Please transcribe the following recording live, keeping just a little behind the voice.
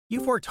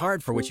You've worked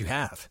hard for what you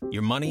have.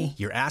 Your money,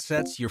 your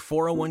assets, your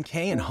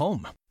 401k, and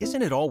home.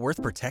 Isn't it all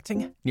worth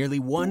protecting? Nearly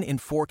 1 in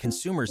 4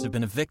 consumers have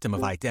been a victim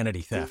of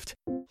identity theft.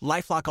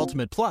 LifeLock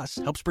Ultimate Plus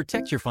helps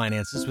protect your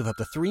finances with up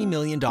to $3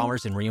 million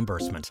in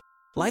reimbursement.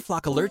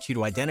 LifeLock alerts you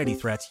to identity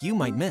threats you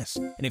might miss.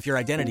 And if your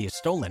identity is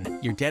stolen,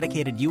 your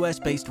dedicated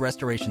U.S.-based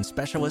restoration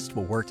specialist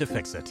will work to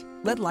fix it.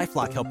 Let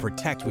LifeLock help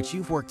protect what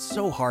you've worked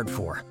so hard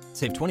for.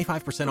 Save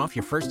 25% off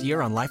your first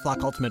year on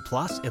LifeLock Ultimate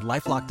Plus at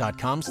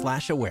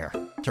LifeLock.com/aware.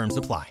 Terms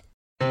apply.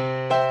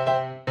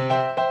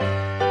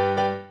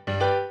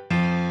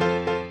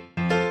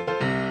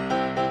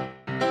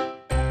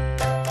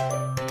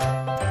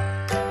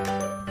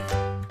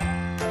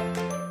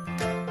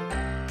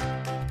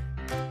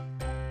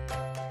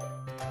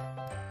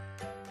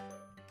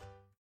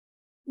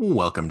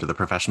 Welcome to the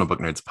Professional Book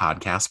Nerds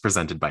podcast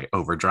presented by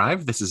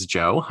Overdrive. This is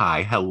Joe.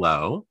 Hi,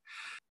 hello.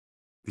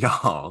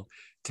 Y'all,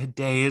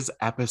 today's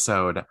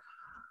episode,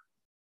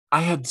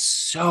 I had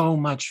so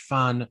much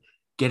fun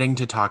getting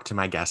to talk to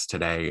my guest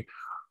today.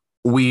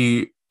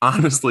 We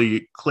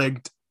honestly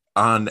clicked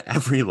on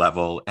every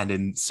level and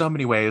in so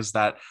many ways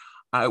that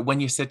when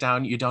you sit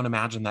down, you don't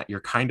imagine that you're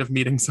kind of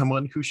meeting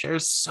someone who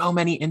shares so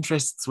many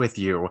interests with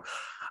you.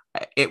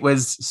 It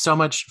was so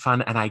much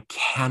fun, and I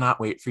cannot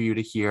wait for you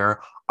to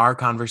hear our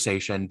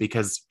conversation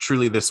because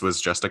truly this was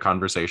just a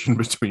conversation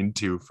between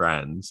two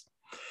friends.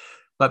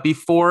 But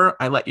before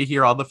I let you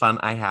hear all the fun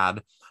I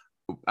had,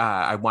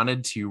 I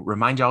wanted to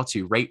remind y'all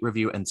to rate,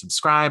 review, and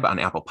subscribe on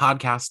Apple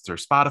Podcasts or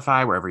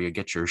Spotify, wherever you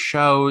get your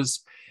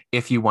shows.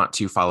 If you want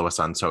to follow us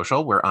on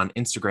social, we're on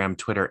Instagram,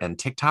 Twitter, and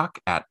TikTok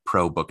at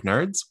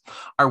ProBookNerds.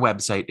 Our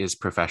website is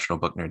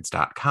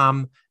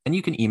professionalbooknerds.com, and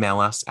you can email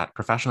us at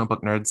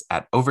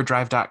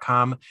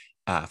professionalbooknerds@overdrive.com.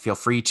 Feel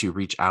free to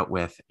reach out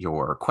with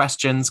your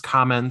questions,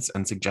 comments,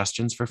 and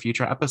suggestions for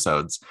future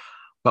episodes.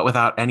 But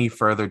without any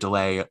further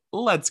delay,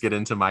 let's get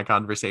into my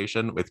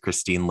conversation with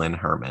Christine Lynn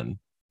Herman.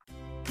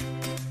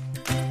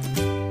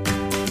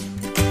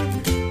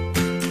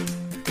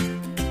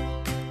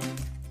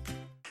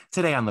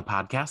 Today on the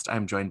podcast,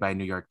 I'm joined by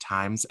New York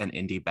Times and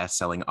indie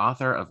bestselling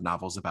author of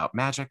novels about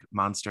magic,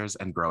 monsters,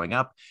 and growing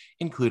up,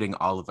 including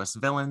All of Us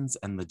Villains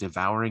and The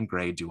Devouring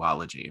Grey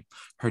duology.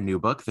 Her new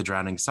book, The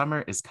Drowning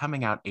Summer, is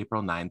coming out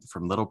April 9th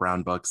from Little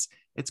Brown Books.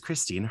 It's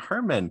Christine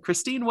Herman.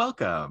 Christine,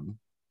 welcome.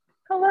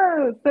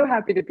 Hello, so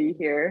happy to be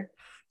here.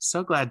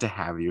 So glad to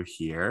have you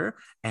here,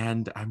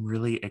 and I'm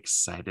really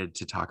excited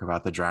to talk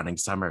about The Drowning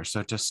Summer.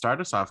 So to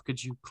start us off,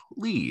 could you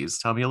please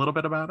tell me a little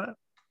bit about it?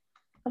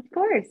 Of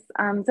course.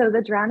 So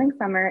The Drowning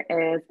Summer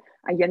is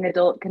a young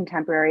adult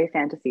contemporary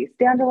fantasy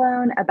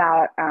standalone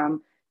about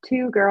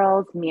two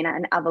girls, Mina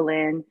and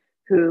Evelyn,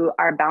 who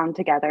are bound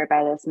together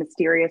by this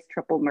mysterious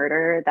triple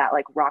murder that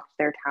rocked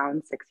their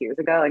town 6 years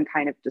ago and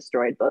kind of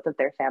destroyed both of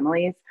their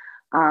families.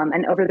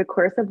 And over the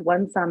course of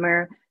one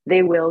summer,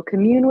 they will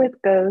commune with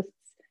ghosts,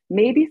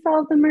 maybe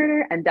solve the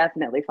murder, and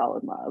definitely fall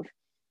in love.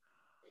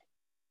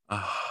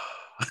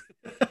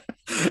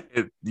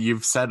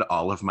 You've said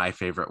all of my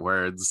favorite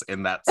words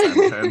in that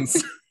sentence.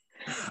 It's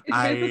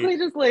basically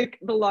just like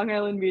the Long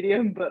Island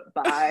medium, but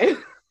bye.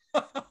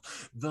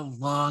 The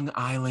Long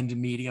Island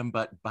medium,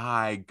 but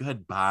bye.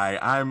 Goodbye.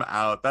 I'm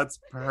out. That's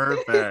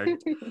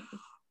perfect.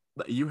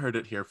 You heard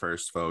it here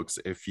first, folks.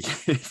 If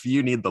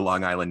you need the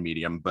Long Island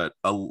medium, but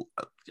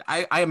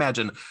I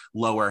imagine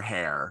lower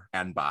hair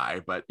and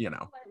bye, but you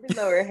know.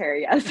 Lower hair,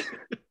 yes.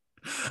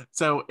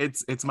 So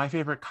it's my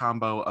favorite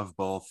combo of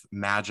both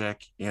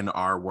magic in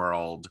our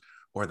world,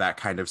 or that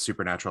kind of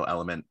supernatural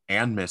element,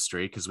 and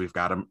mystery, because we've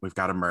got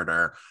a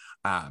murder,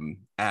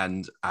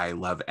 and I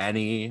love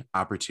any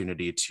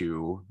opportunity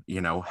to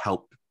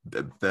help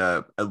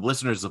the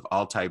listeners of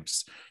all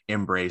types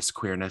embrace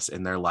queerness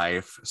in their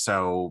life.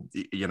 So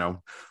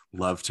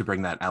love to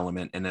bring that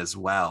element in as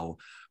well.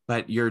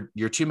 But your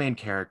two main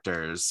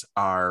characters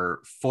are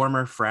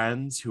former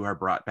friends who are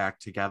brought back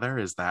together.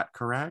 Is that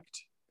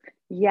correct?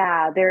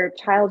 Yeah, they're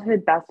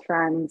childhood best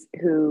friends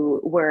who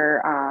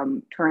were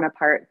torn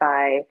apart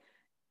by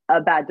a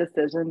bad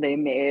decision they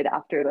made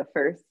after the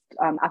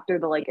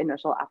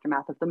initial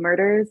aftermath of the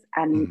murders.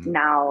 And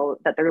now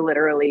that they're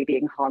literally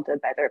being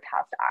haunted by their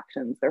past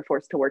actions, they're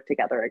forced to work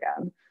together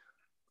again.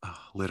 Oh,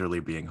 literally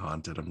being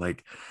haunted. I'm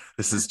like,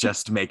 this is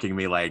just making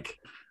me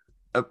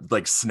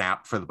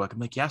snap for the book. I'm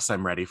like, yes,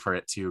 I'm ready for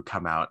it to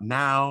come out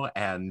now.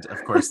 And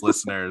of course,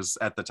 listeners,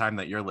 at the time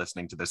that you're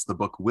listening to this, the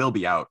book will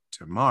be out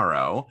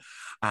tomorrow.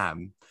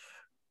 So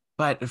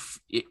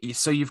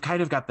you've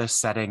kind of got this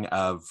setting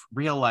of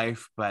real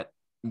life, but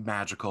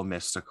magical,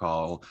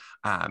 mystical.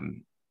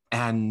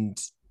 And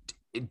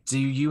do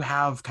you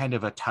have kind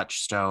of a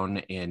touchstone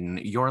in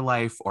your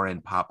life or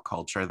in pop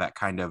culture that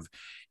kind of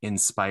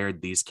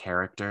inspired these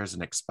characters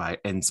and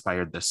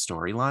inspired this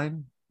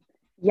storyline?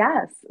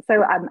 Yes.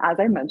 So as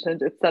I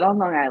mentioned, it's set on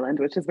Long Island,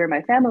 which is where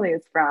my family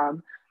is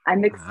from. I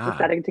mixed the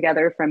setting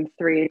together from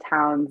 3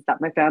 towns that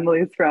my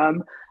family is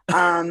from.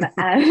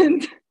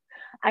 And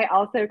I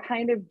also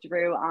kind of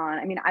drew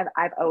on,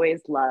 I've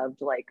always loved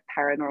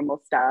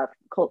paranormal stuff,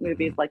 cult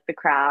movies like The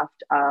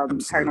Craft,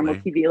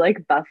 paranormal TV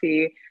like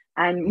Buffy.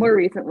 And more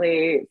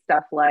recently,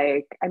 stuff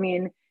like, I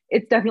mean,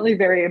 it's definitely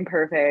very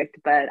imperfect,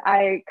 but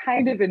I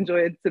kind of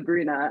enjoyed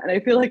Sabrina, and I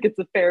feel like it's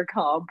a fair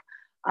comp.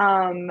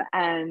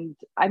 And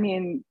I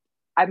mean,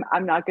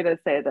 I'm not gonna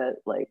say that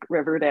like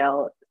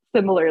Riverdale.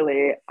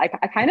 Similarly, I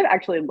kind of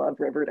actually love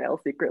Riverdale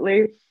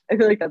secretly. I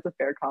feel like that's a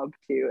fair comp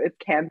too. It's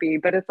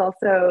campy, but it's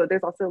also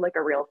there's also like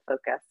a real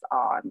focus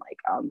on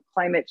like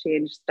climate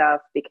change stuff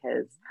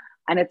because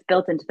and it's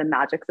built into the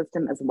magic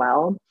system as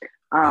well.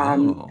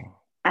 Um, Oh,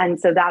 and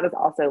so that is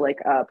also like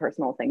a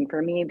personal thing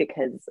for me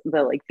because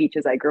the like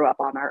beaches I grew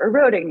up on are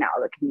eroding now.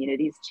 The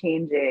community's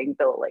changing,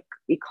 the like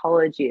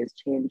ecology is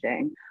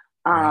changing.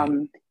 right.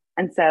 Um,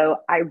 and so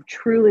I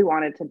truly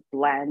wanted to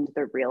blend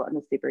the real and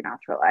the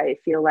supernatural. I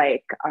feel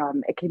like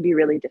it can be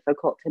really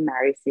difficult to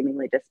marry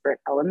seemingly disparate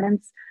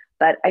elements,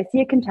 but I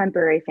see a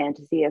contemporary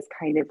fantasy as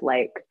kind of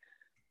like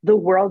the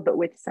world, but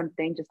with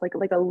something just like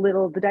a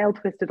little, the dial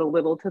twisted a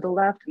little to the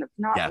left, and it's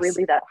not Yes.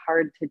 really that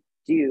hard to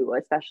do,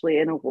 especially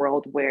in a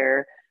world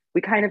where we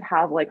kind of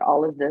have like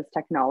all of this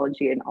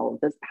technology and all of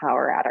this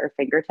power at our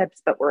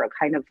fingertips, but we're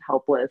kind of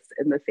helpless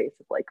in the face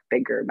of like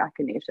bigger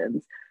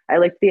machinations. I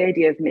like the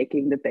idea of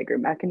making the bigger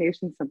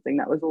machinations something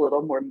that was a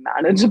little more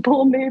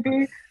manageable,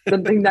 maybe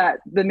something that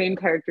the main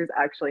characters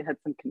actually had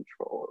some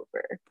control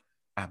over.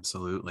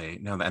 Absolutely.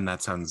 No, and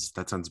that sounds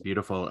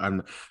beautiful.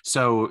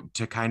 So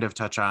to kind of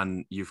touch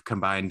on, you've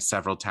combined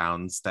several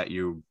towns that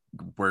you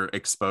were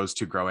exposed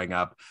to growing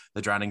up.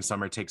 The Drowning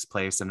Summer takes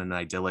place in an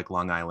idyllic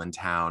Long Island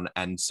town.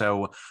 And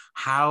so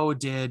how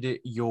did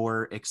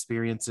your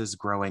experiences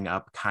growing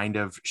up kind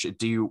of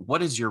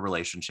what is your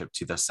relationship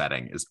to the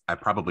setting is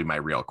probably my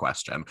real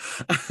question.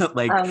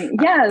 Like,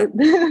 Yeah,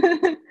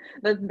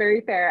 that's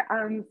very fair.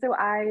 So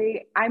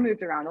I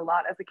moved around a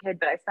lot as a kid,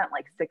 but I spent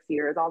like 6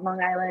 years on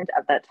Long Island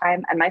at that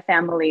time, and my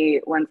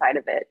family, one side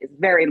of it, is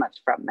very much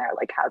from there.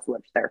 Like has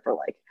lived there for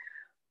like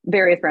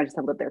various branches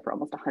have lived there for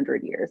almost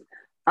 100 years.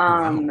 oh,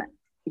 Um, wow.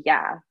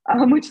 yeah,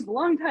 which is a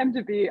long time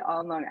to be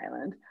on Long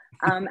Island.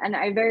 And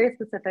I very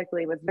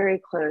specifically was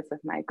very close with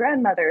my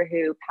grandmother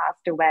who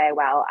passed away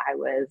while I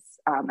was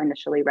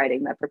initially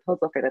writing the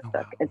proposal for this Oh,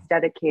 book. wow. It's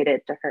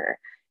dedicated to her.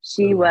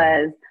 She Oh.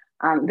 was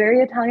very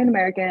Italian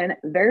American,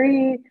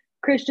 very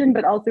Christian,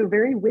 but also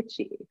very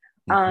witchy.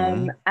 Hmm.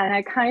 And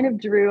I kind of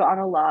drew on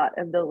a lot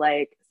of the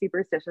like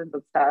superstitions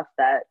and stuff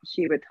that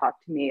she would talk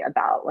to me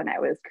about when I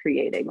was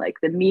creating like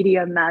the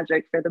medium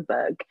magic for the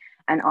book,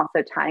 and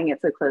also tying it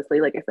so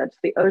closely, like I said, to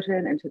the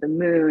ocean and to the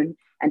moon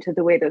and to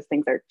the way those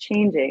things are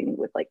changing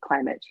with like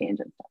climate change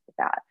and stuff like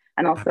that.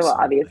 And also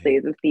Absolutely. obviously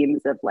the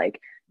themes of like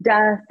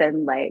death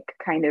and like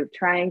kind of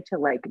trying to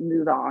like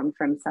move on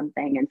from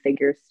something and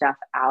figure stuff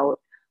out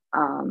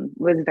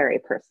was very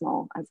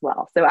personal as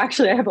well. So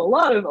actually, I have a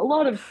lot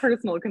of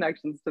personal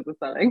connections to the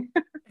setting.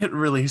 It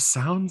really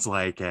sounds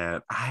like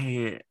it.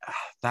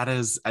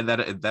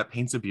 That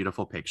paints a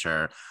beautiful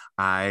picture.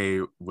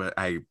 I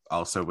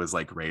also was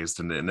like raised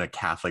in a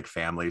Catholic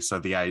family,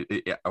 so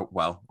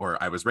or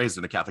I was raised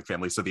in a Catholic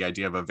family, so the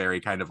idea of a very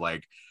kind of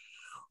like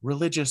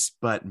religious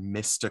but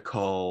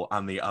mystical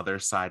on the other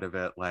side of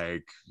it,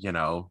 like,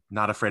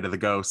 not afraid of the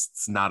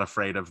ghosts, not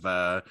afraid of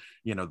the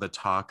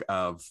talk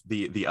of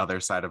the other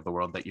side of the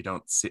world that you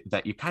don't see,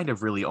 that you kind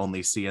of really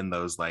only see in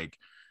those like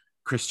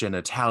Christian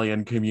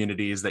Italian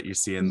communities that you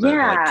see in the like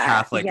Yeah,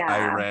 Catholic yeah,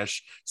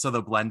 Irish. So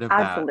the blend of that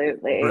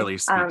absolutely. really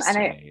speaks And to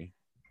I me.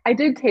 I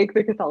did take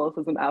the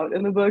Catholicism out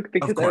in the book Of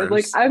because I was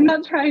like, course. I'm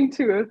not trying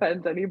to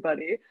offend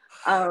anybody.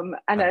 And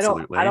I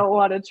Absolutely. don't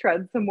want to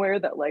tread somewhere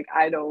that like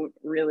I don't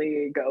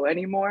really go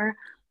anymore.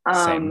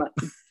 Same. Um,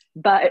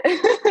 but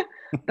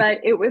but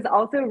it was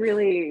also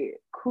really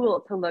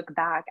cool to look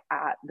back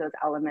at those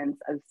elements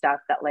of stuff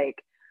that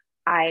like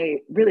I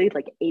really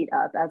like ate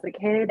up as a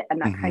kid,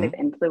 and that kind of Hmm.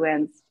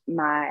 influenced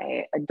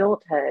my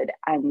adulthood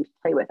and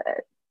play with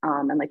it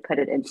and like put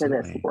it into this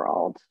Absolutely.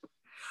 world.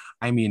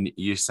 I mean,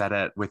 you said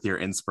it with your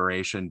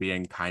inspiration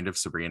being kind of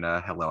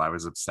Sabrina. Hello, I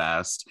was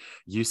obsessed.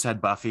 You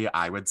said Buffy.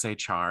 I would say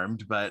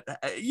Charmed, but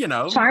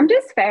Charmed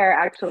is fair,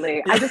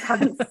 actually. I yeah. just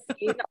haven't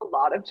seen a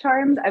lot of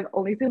Charmed. I've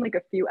only seen like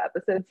a few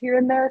episodes here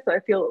and there, so I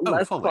feel Oh,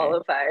 less fully.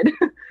 qualified.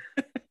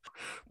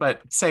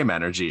 But same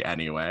energy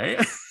anyway.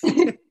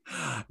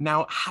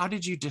 Now, how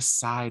did you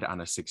decide on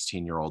a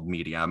 16-year-old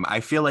medium? I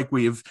feel like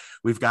we've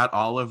got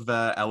all of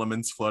the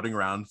elements floating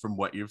around from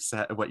what you've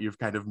said, what you've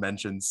kind of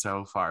mentioned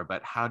so far,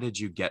 but how did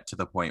you get to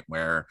the point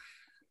where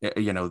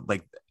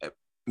like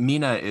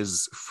Mina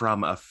is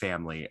from a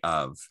family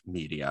of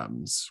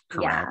mediums,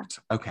 Yeah, correct?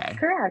 Okay.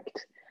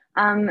 correct.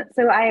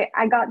 So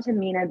I got to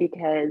Mina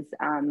because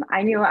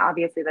I knew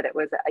obviously that it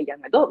was a young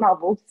adult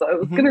novel, so I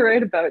was going Hmm. to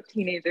write about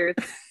teenagers,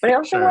 but I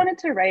also Sure. wanted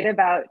to write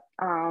about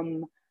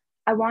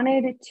I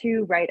wanted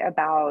to write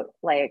about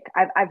like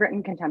I've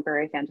written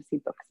contemporary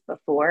fantasy books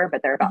before,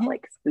 but they're about Hmm.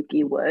 like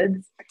spooky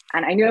woods,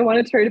 and I knew I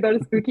wanted to write about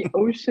a spooky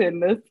ocean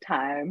this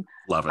time.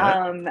 Love it.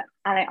 And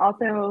I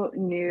also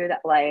knew that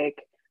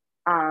like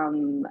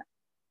um,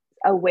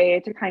 a way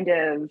to kind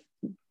of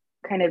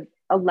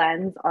a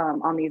lens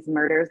on these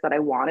murders that I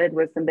wanted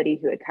was somebody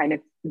who had kind of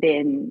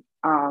been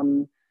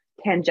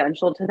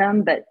tangential to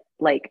them, but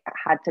like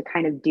had to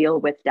kind of deal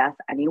with death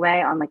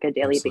anyway on like a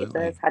daily basis,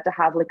 Absolutely. had to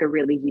have like a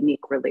really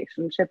unique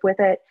relationship with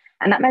it.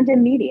 And that meant a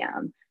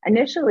medium.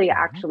 Initially, Mhm.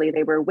 actually,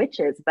 they were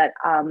witches, but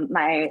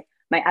my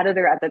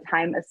editor at the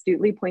time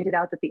astutely pointed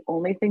out that the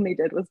only thing they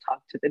did was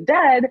talk to the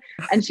dead.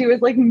 And she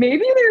was like,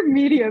 maybe they're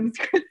mediums,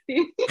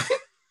 Christy.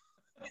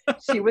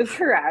 She was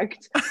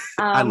correct.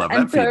 I love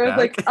And that so I was feedback.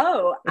 like,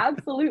 oh,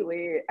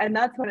 absolutely. And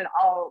that's when it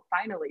all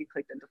finally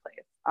clicked into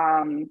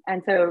place.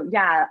 And so,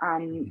 yeah,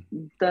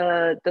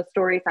 the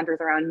story centers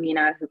around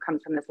Mina, who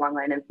comes from this long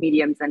line of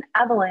mediums, and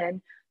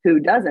Evelyn, who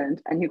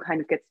doesn't, and who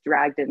kind of gets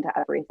dragged into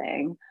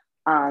everything,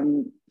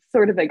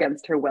 sort of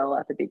against her will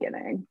at the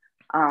beginning.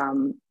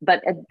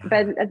 But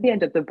at the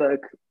end of the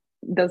book,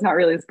 that's not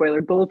really a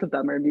spoiler. Both of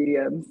them are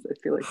mediums. I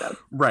feel like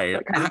Right.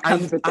 that kind of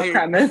comes with the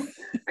premise.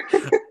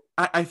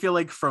 I feel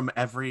like from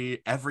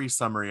every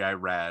summary I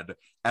read,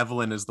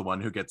 Evelyn is the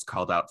one who gets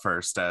called out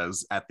first,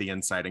 as at the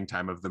inciting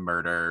time of the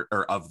murder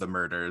or of the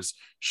murders,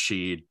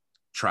 she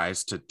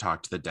tries to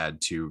talk to the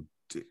dead to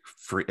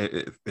free.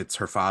 It's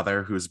her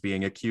father who's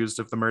being accused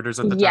of the murders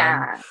at the time.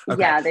 Yeah,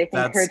 Okay, yeah, they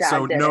think her that's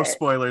so dad did no it.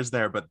 spoilers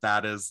there, but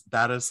that is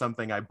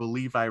something I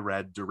believe I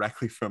read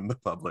directly from the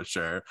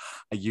publisher.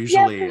 I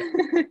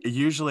Yep.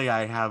 usually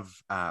I have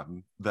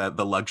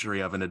the luxury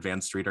of an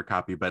advanced reader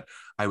copy, but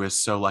I was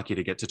so lucky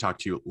to get to talk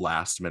to you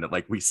last minute.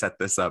 Like, we set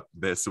this up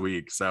this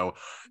week, so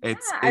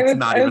it's Yeah, it's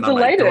not I was even on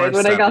my delighted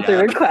when I doorstep got the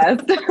yet.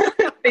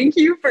 request. Thank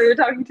you for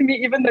talking to me,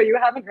 even though you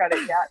haven't read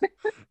it yet.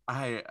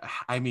 I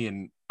I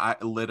mean, I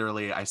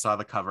literally I saw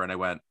the cover and I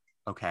went,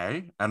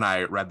 okay, and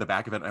I read the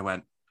back of it and I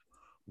went,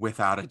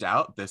 without a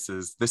doubt, this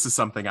is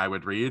something I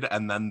would read.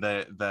 And then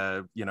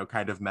the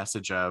kind of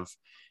message of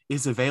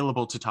is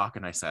available to talk,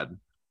 and I said,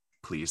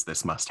 please,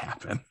 this must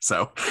happen.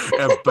 So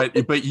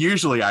but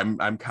usually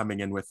I'm coming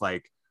in with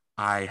like,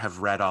 I have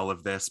read all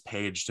of this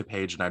page to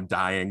page and I'm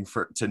dying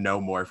to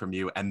know more from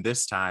you. And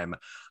this time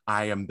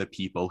I am the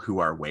people who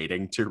are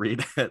waiting to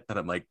read it, that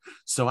I'm like,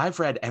 so I've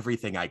read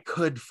everything I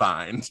could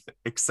find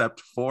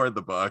except for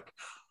the book.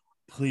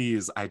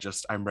 Please,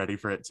 I'm ready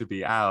for it to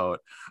be out.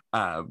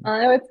 I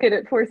know it's good.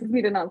 It forces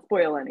me to not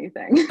spoil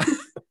anything.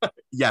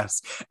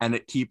 Yes, and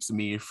it keeps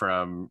me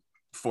from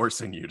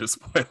forcing you to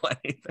spoil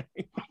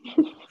anything.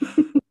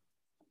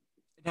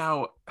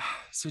 Now,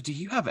 so do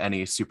you have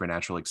any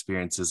supernatural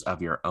experiences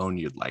of your own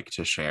you'd like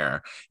to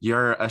share?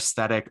 Your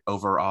aesthetic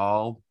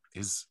overall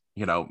is,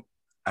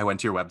 I went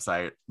to your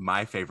website,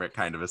 my favorite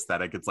kind of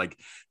aesthetic. It's like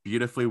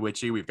beautifully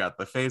witchy. We've got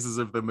the phases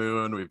of the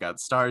moon, we've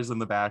got stars in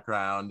the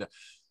background.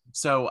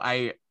 So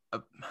I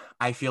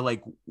feel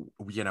like,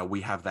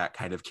 we have that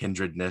kind of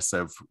kindredness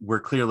of, we're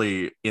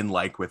clearly in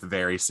like with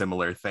very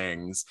similar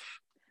things.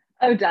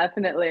 Oh,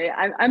 definitely.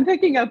 I'm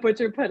picking up what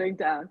you're putting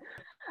down.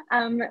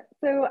 Um,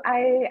 so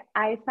I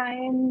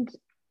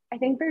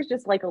think there's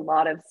just like a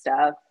lot of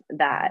stuff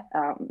that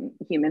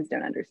humans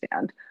don't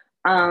understand.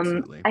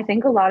 Absolutely. I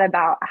think a lot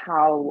about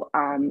how,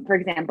 for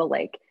example,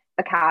 like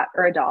a cat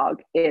or a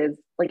dog is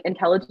like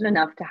intelligent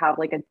enough to have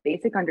like a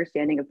basic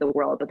understanding of the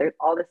world, but there's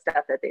all the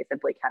stuff that they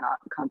simply cannot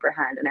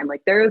comprehend. And I'm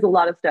like, there is a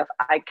lot of stuff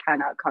I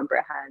cannot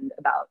comprehend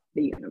about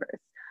the universe.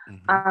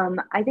 Mm-hmm.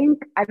 I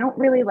think I don't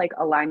really like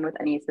align with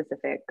any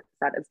specific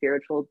set of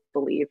spiritual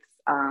beliefs.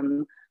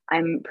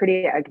 I'm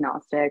pretty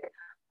agnostic.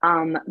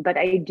 But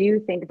I do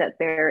think that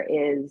there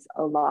is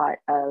a lot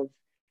of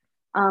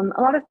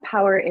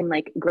power in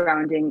like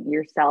grounding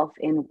yourself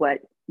in what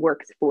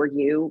works for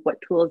you, what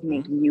tools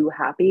make Mm-hmm. you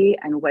happy,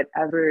 and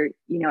whatever,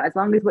 as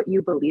long as what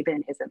you believe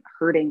in isn't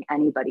hurting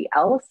anybody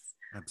else,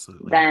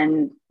 Absolutely.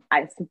 then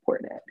I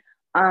support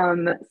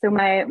it. So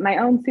my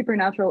own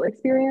supernatural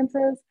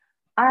experiences,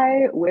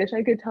 I wish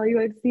I could tell you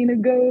I've seen a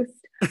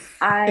ghost.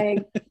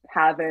 I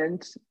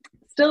haven't.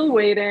 Still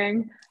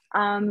waiting.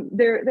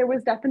 There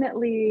was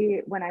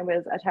definitely when I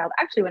was a child,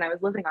 actually when I was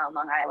living on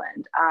Long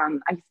Island,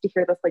 I used to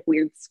hear this like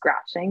weird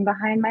scratching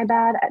behind my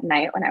bed at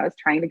night when I was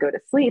trying to go to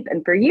sleep.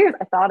 And for years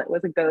I thought it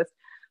was a ghost,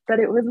 but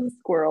it was a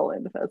squirrel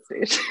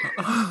infestation.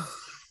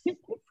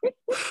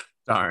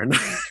 Darn.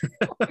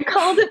 I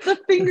called it the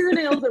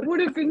fingernails. It would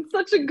have been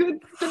such a good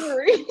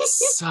story.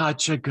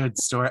 Such a good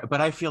story. But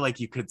I feel like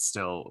you could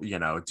still,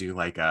 do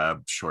like a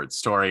short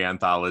story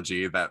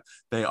anthology that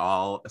they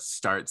all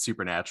start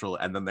supernatural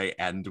and then they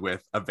end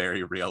with a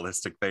very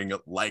realistic thing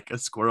like a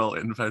squirrel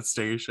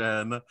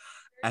infestation.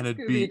 And it'd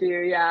Scooby be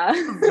Doo, yeah.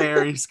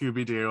 very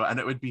Scooby-Doo. And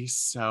it would be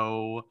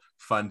so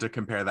fun to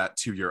compare that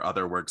to your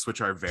other works, which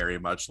are very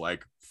much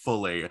like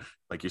fully,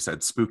 like you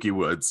said, spooky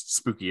woods,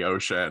 spooky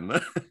ocean.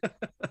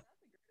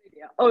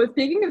 Oh,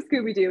 speaking of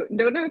Scooby Doo,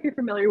 don't know if you're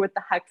familiar with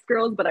the Hex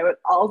Girls, but I would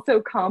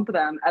also comp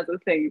them as a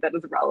thing that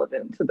is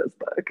relevant to this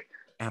book.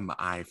 Am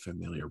I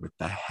familiar with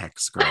the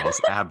Hex Girls?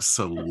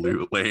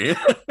 Absolutely.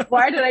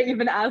 Why did I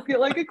even ask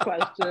it like a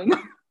question?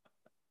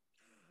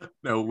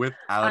 No,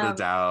 without a um,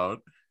 doubt.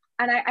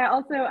 and I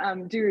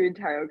also do read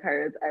tarot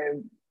cards. I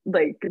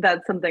like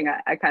that's something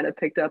I kind of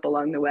picked up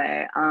along the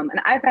way. And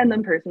I find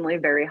them personally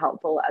very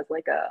helpful as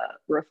like a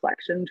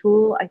reflection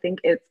tool. I think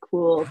it's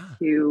cool Yeah.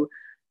 to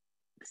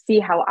see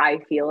how I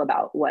feel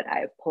about what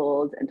I've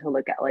pulled, and to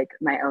look at like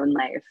my own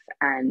life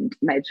and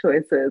my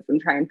choices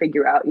and try and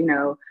figure out,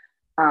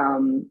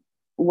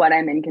 what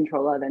I'm in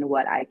control of and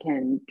what I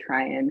can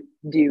try and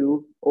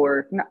do,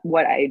 or not,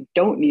 what I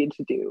don't need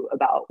to do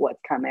about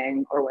what's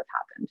coming or what's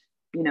happened,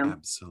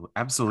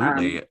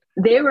 Absolutely.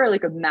 They were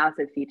like a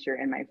massive feature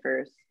in my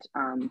first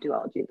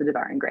duology, the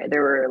Devouring Gray.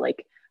 There were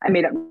like, I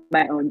made up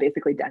my own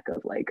basically deck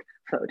of like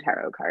faux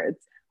tarot cards.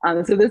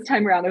 So this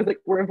time around, I was like,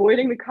 we're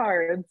avoiding the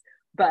cards,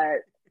 but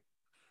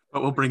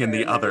we'll bring in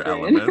the other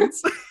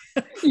elements.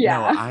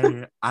 Yeah.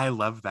 No, I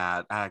love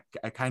that. I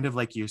kind of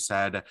like you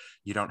said,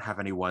 you don't have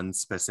any one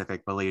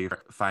specific belief.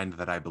 Find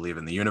that I believe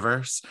in the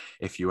universe.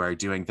 If you are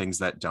doing things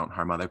that don't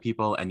harm other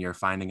people and you're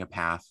finding a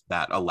path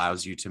that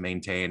allows you to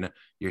maintain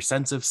your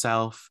sense of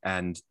self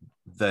and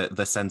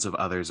the sense of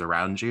others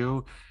around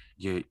you,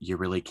 you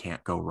really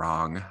can't go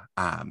wrong.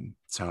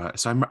 So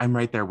I'm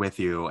right there with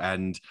you.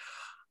 And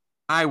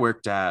I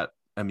worked at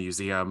a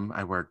museum.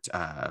 I worked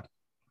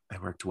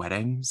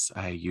weddings.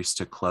 I used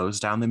to close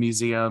down the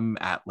museum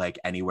at like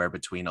anywhere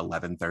between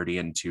 11:30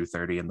 and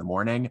 2:30 in the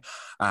morning.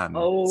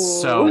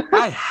 So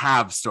I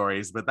have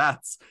stories, but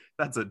that's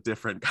a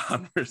different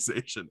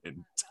conversation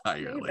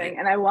entirely. Amazing.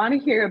 And I want to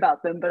hear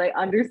about them, but I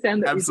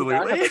understand that Absolutely.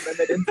 we do not have a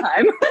limited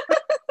time.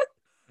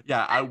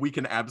 Yeah, we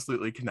can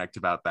absolutely connect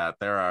about that.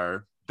 There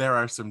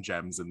are some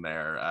gems in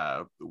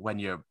there. When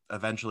you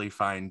eventually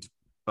find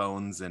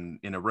bones in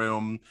a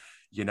room,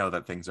 you know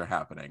that things are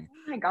happening.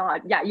 Oh my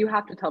God. Yeah, you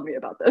have to tell me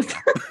about this.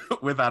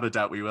 Without a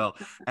doubt, we will.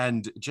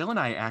 And Jill and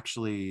I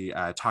actually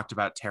talked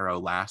about tarot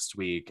last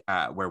week,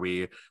 where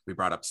we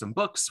brought up some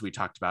books. We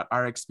talked about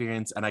our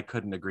experience, and I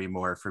couldn't agree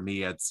more. For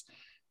me, it's,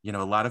 a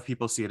lot of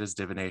people see it as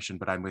divination,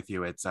 but I'm with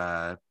you. It's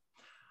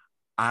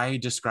I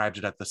described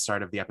it at the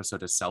start of the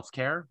episode as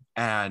self-care,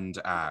 and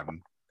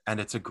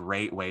it's a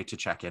great way to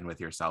check in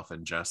with yourself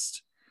and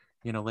just,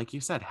 like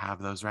you said,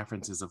 have those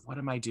references of what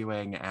am I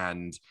doing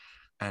and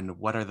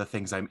what are the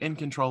things I'm in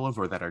control of,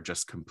 or that are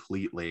just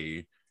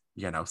completely,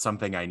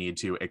 something I need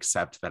to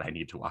accept that I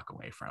need to walk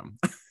away from.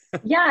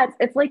 Yeah,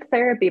 it's like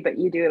therapy, but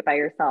you do it by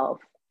yourself.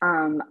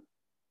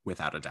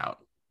 Without a doubt.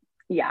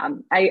 Yeah,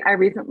 I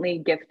recently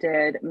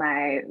gifted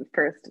my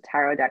first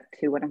tarot deck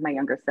to one of my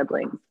younger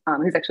siblings,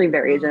 who's actually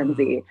very Gen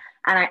Z.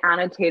 And I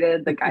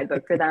annotated the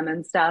guidebook for them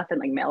and stuff and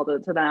like mailed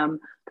it to them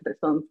because they're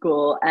still in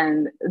school.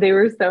 And they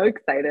were so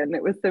excited and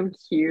it was so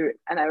cute.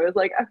 And I was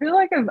like, I feel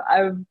like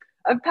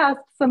I've passed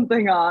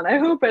something on. I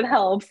hope it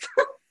helps.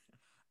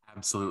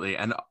 Absolutely.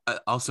 And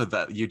also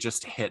that you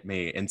just hit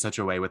me in such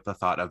a way with the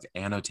thought of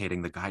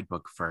annotating the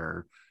guidebook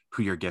for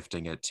who you're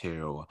gifting it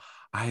to.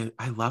 I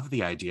love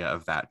the idea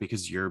of that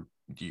because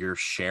you're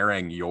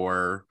sharing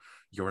your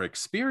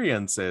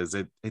experiences.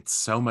 It's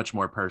so much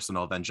more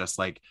personal than just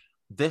like,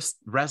 this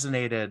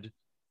resonated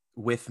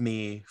with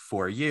me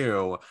for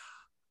you,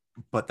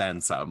 but then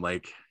some.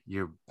 Like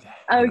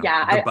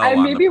I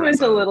maybe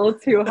went a little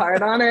too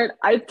hard on it.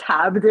 I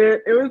tabbed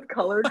it. It was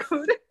color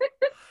coded.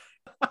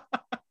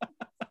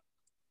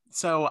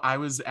 So I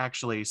was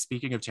actually,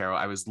 speaking of tarot,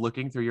 I was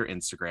looking through your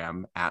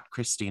Instagram at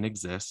Christine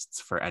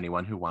Exists for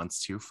anyone who wants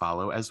to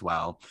follow as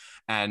well,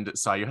 and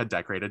saw you had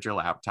decorated your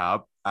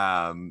laptop.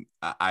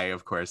 I,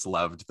 of course,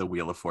 loved the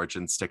Wheel of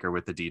Fortune sticker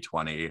with the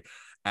D20,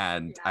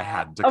 and I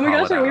had to call it out. Oh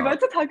my gosh, are we about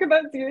to talk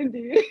about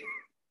D&D?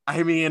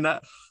 I mean,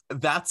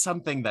 that's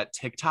something that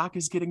TikTok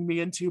is getting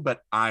me into, but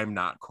I'm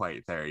not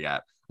quite there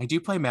yet. I do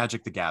play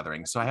Magic the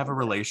Gathering, so I have a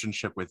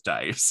relationship with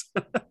dice.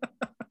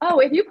 Oh,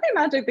 if you play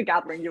Magic the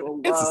Gathering, you will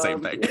love it's the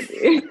same thing.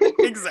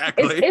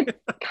 Exactly. It's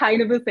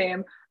kind of the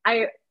same.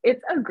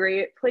 It's a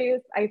great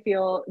place. I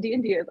feel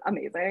D&D is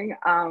amazing.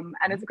 And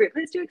it's a great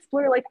place to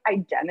explore like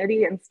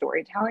identity and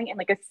storytelling in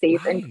like a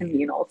safe and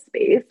communal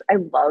space. I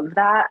love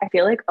that. I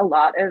feel like a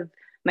lot of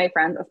my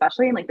friends,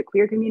 especially in like the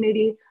queer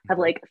community, have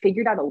like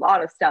figured out a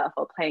lot of stuff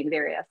while playing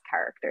various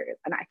characters.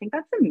 And I think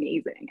that's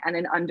amazing and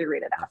an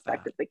underrated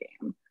aspect of the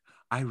game.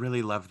 I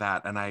really love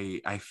that. And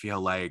I feel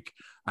like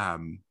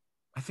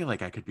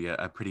I could be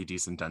a pretty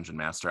decent dungeon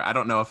master. I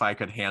don't know if I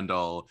could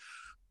handle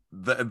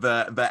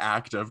the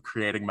act of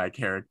creating my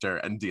character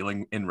and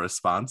dealing in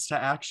response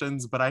to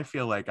actions, but I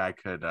feel like I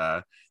could,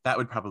 that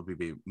would probably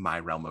be my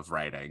realm of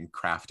writing,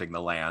 crafting the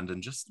land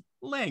and just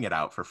laying it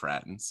out for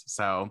friends.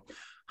 So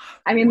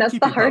I mean, that's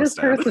the hardest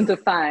person to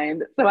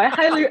find. So I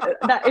highly,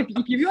 that if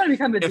you want to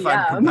become a DM. If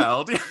I'm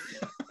compelled.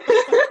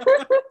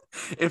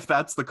 If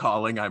that's the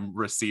calling I'm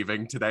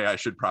receiving today, I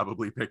should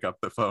probably pick up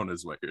the phone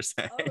is what you're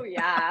saying. Oh,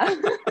 yeah.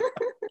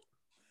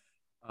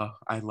 Oh,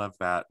 I love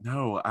that.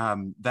 No,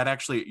 that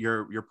actually,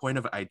 your point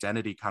of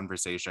identity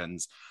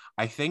conversations,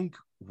 I think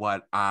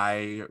what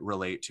I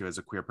relate to as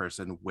a queer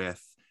person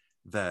with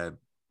the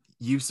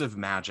use of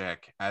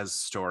magic as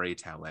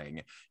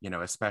storytelling,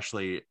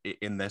 especially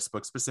in this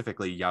book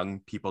specifically,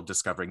 young people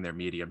discovering their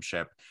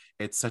mediumship,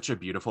 it's such a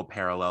beautiful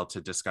parallel to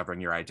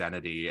discovering your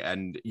identity.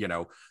 And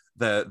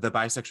the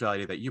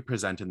bisexuality that you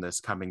present in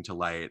this coming to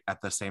light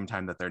at the same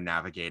time that they're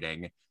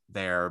navigating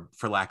their,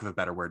 for lack of a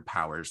better word,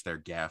 powers, their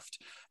gift.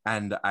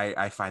 And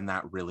I find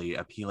that really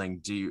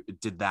appealing.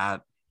 Did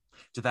that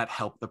did that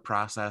help the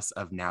process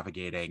of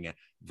navigating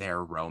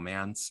their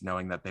romance,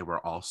 knowing that they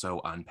were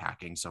also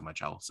unpacking so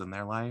much else in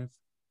their life?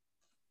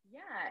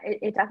 Yeah,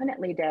 it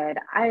definitely did.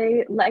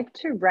 I like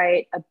to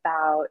write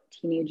about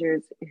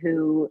teenagers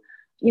who,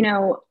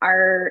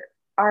 are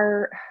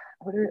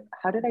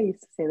how did I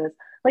used to say this?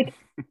 Like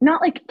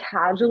not like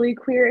casually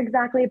queer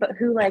exactly, but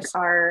who like Yes.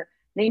 are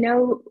they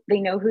know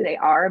who they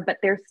are, but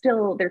they're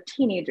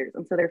teenagers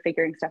and so they're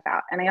figuring stuff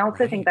out. And I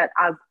also think Right.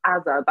 that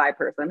as a bi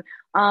person,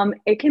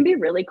 it can be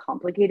really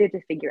complicated to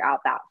figure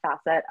out that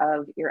facet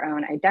of your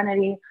own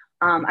identity.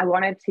 Mhm. I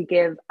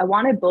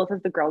wanted both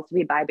of the girls to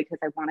be bi because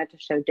I wanted to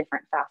show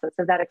different facets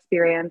of that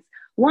experience.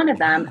 One of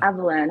them, Yeah.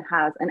 Evelyn,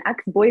 has an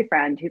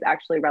ex-boyfriend who's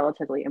actually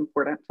relatively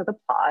important to the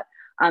plot,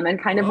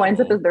 and kind of winds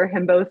up Oh, as their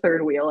himbo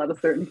third wheel at a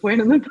certain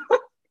point in the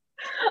book.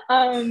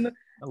 um,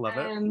 I love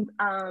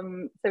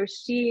it. so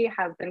she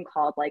has been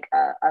called like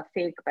a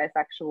fake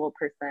bisexual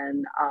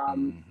person,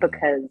 Hmm.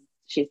 because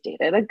she's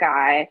dated a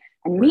guy,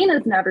 and Right.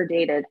 Mina's never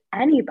dated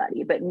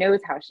anybody but knows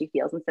how she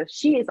feels. And so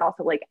she is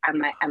also like,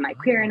 am I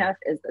queer Oh, enough?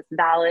 Is this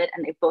valid?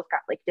 And they've both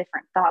got like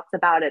different thoughts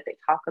about it. They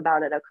talk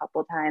about it a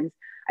couple times.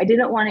 I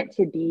didn't want it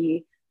to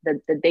be the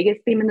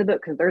biggest theme in the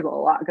book because there's a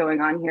lot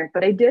going on here,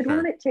 but I did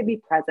want sure. it to be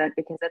present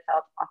because it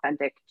felt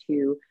authentic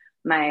to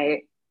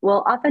my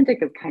well,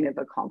 authentic is kind of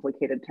a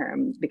complicated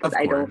term because Of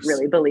I don't course.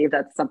 really believe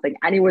that's something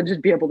anyone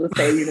should be able to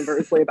say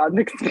universally about an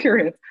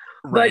experience.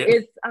 But Right.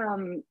 it's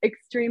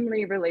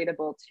extremely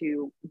relatable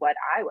to what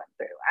I went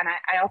through. And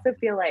I also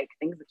feel like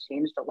things have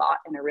changed a lot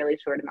in a really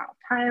short amount of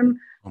time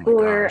Oh my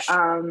for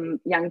gosh.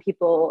 young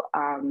people,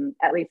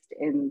 at least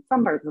in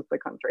some parts of the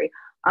country.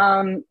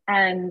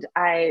 And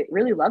I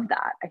really love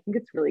that. I think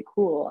it's really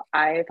cool.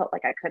 I felt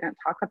like I couldn't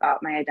talk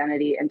about my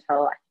identity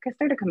until I think I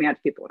started coming out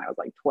to people when I was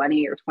like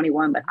 20 or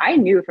 21, but I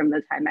knew from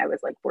the time I was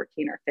like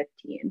 14 or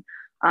 15.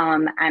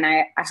 And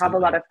I have a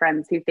lot Absolutely. of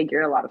friends who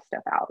figure a lot of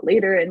stuff out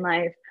later in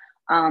life.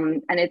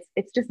 And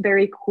it's just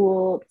very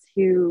cool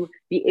to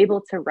be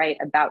able to write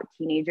about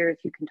teenagers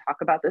who can talk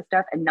about this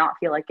stuff and not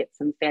feel like it's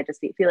some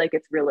fantasy, feel like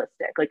it's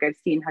realistic. Like I've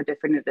seen how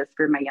different it is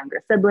for my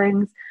younger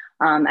siblings,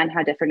 and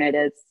how different it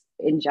is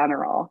in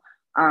general.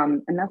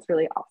 And that's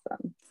really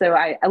awesome. So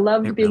I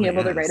loved It being really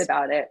able to write is.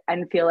 about it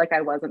and feel like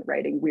I wasn't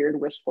writing weird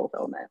wish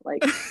fulfillment.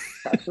 Like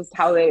that's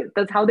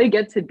how they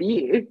get to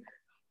be.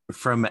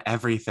 From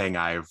everything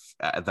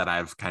that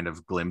I've kind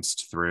of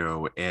glimpsed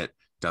through, it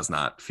does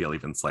not feel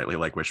even slightly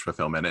like wish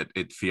fulfillment.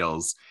 It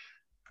feels,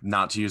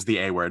 not to use the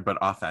A word, but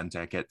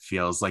authentic. It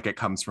feels like it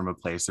comes from a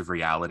place of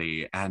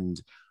reality. And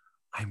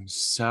I'm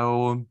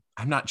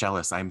not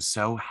jealous. I'm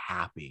so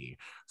happy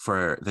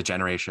for the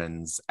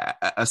generations,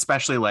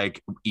 especially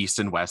like East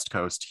and West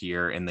Coast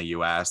here in the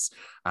US,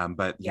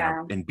 but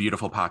Yeah. in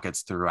beautiful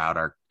pockets throughout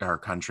our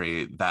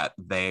country, that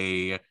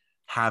they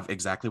have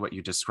exactly what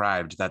you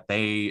described, that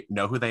they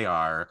know who they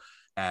are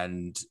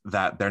and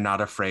that they're not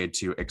afraid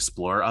to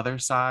explore other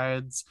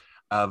sides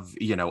of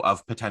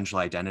potential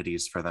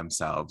identities for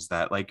themselves.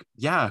 That, like,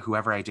 yeah,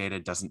 whoever I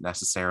dated doesn't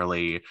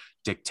necessarily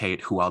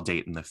dictate who I'll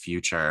date in the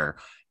future.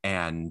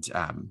 And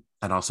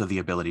also the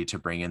ability to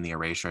bring in the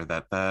erasure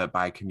that the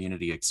bi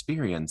community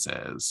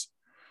experiences.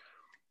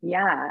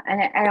 Yeah,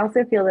 and I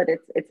also feel that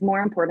it's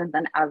more important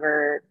than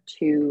ever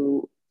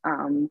to,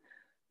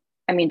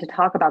 to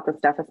talk about this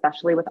stuff,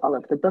 especially with all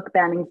of the book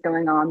bannings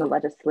going on, the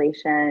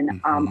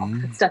legislation. All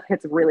Mm-hmm. that stuff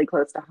hits really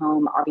close to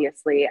home,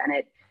 obviously, and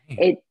it Right.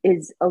 it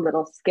is a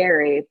little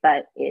scary,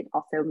 but it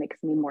also makes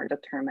me more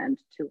determined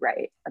to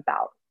write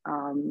about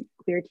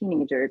queer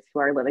teenagers who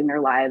are living their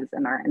lives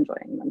and are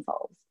enjoying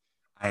themselves.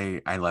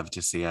 I love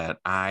to see it.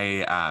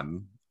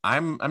 I'm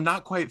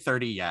not quite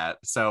 30 yet,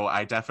 so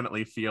I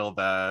definitely feel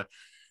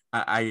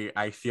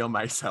I feel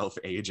myself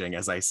aging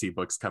as I see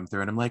books come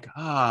through, and I'm like,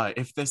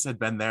 if this had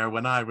been there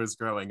when I was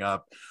growing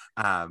up.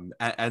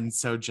 And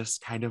so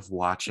just kind of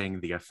watching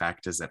the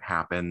effect as it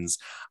happens,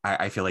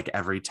 I feel like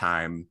every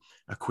time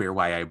a queer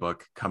YA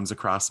book comes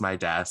across my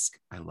desk,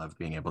 I love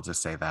being able to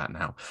say that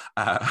now.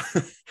 Uh,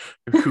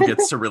 who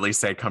gets to really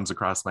say comes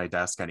across my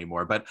desk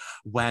anymore? But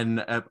when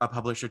a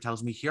publisher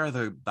tells me, here are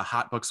the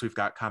hot books we've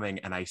got coming,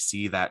 and I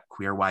see that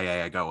queer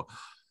YA, I go,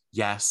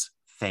 yes,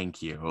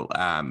 thank you.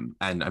 And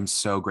I'm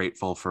so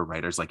grateful for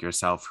writers like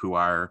yourself who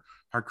are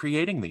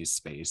creating these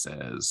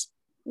spaces.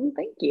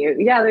 Thank you.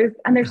 Yeah,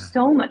 there's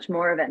so much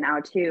more of it now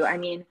too. I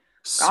mean,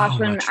 gosh,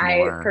 So much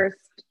more.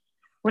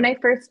 when I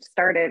first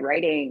started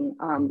writing,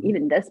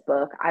 even this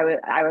book, I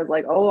was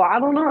like, oh, I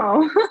don't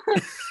know.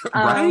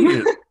 um,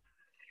 Right.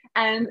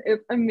 and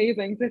it's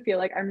amazing to feel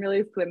like I'm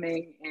really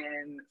swimming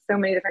in so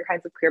many different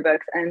kinds of queer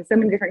books and so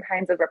many different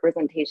kinds of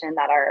representation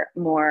that are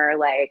more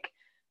like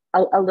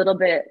a little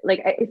bit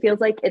like it feels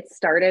like it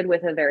started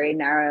with a very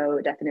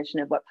narrow definition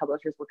of what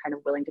publishers were kind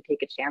of willing to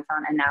take a chance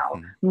on, and now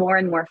Mhm. more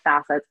and more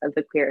facets of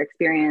the queer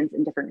experience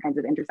and different kinds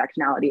of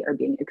intersectionality are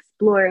being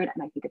explored,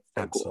 and I think it's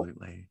so cool.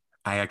 Absolutely.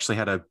 I actually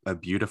had a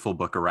beautiful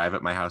book arrive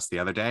at my house the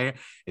other day.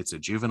 It's a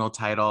juvenile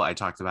title. I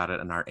talked about it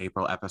in our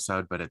April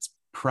episode, but it's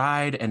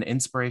Pride, an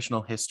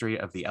Inspirational History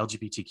of the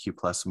LGBTQ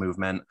plus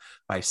Movement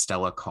by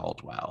Stella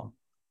Caldwell.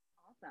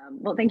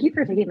 Well, thank you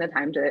for taking the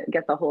time to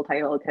get the whole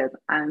title because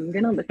I'm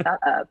gonna look that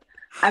up.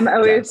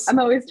 Yes. I'm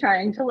always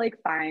trying to like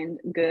find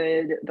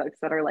good books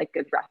that are like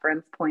good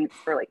reference points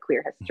for like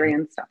queer Mhm. history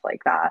and stuff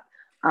like that.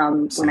 When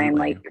I'm Absolutely.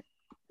 like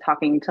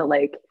talking to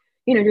like,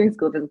 doing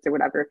school visits or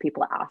whatever, if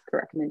people ask for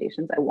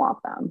recommendations, I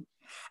want them.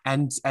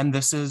 And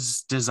this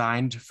is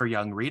designed for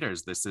young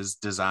readers. This is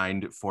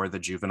designed for the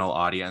juvenile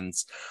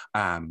audience.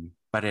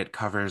 But it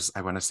covers,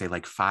 I want to say,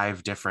 like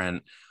 5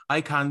 different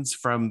icons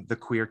from the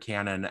queer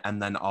canon,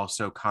 and then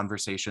also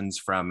conversations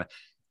from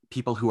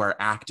people who are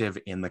active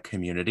in the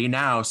community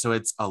now. So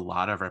it's a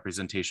lot of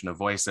representation of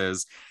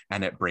voices,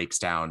 and it breaks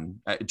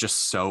down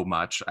just so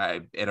much.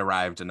 It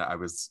arrived, and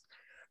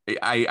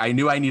I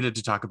knew I needed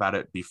to talk about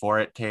it before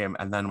it came,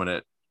 and then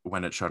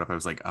when it showed up, I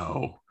was like,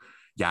 oh,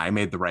 yeah, I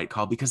made the right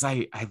call because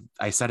I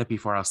said it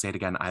before, I'll say it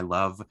again. I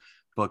love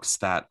books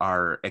that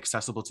are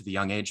accessible to the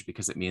young age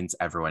because it means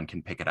everyone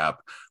can pick it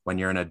up. When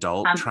you're an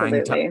adult trying to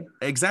Absolutely.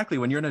 exactly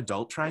when you're an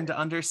adult trying to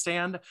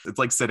understand, it's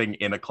like sitting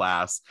in a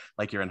class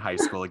like you're in high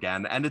school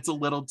again, and it's a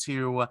little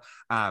too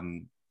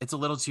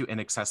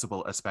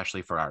inaccessible,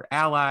 especially for our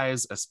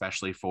allies,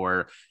 especially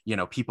for,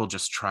 people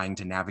just trying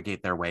to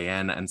navigate their way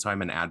in. And so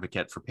I'm an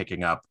advocate for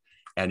picking up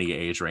any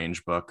age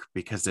range book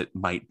because it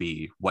might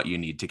be what you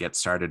need to get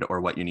started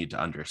or what you need to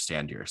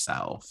understand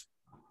yourself.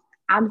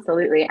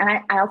 Absolutely. And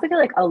I also feel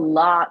like a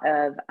lot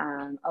of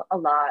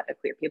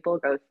queer people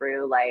go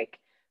through like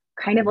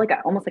kind of like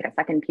almost like a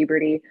second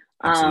puberty,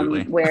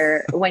 Absolutely.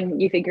 where when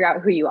you figure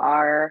out who you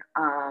are,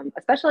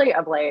 especially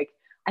of like,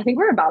 I think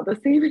we're about the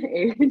same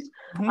age,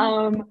 Mhm.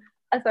 um,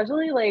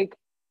 especially like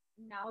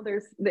now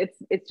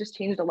it's just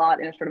changed a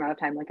lot in a short amount of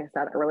time, like I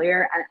said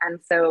earlier. And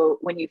so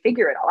when you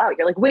figure it all out,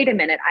 you're like, wait a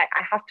minute,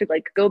 I have to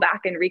like go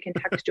back and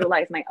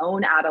recontextualize my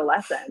own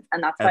adolescence.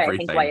 And that's why I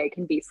think why Everything. it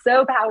can be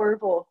so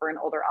powerful for an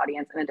older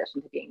audience in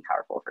addition to being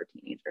powerful for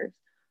teenagers.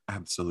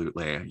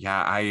 Absolutely.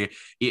 Yeah,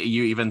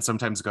 you even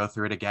sometimes go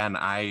through it again.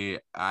 I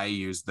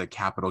use the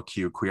capital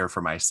Q queer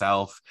for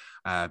myself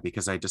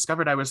because I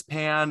discovered I was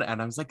pan,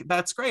 and I was like,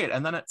 that's great.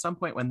 And then at some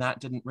point when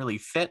that didn't really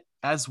fit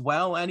as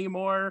well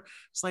anymore,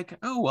 it's like,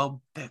 oh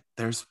well,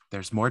 there's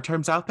more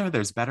terms out there.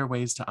 There's better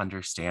ways to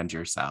understand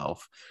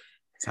yourself.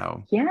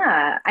 So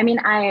Yeah, I mean,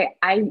 I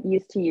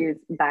used to use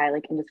by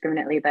like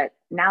indiscriminately, but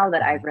now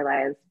that I've mhm,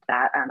 realized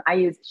that I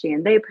use she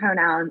and they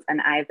pronouns, and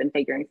I've been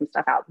figuring some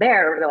stuff out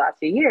there over the last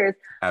few years,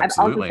 I've also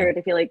absolutely. started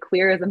to feel like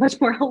queer is a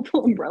much more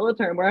helpful umbrella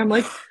term. Where I'm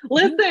like, Mhm.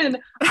 listen,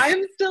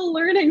 I'm still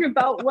learning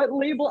about what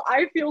label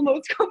I feel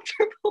most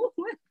comfortable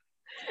with.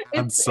 It's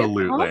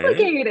Absolutely.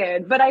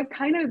 complicated, but I've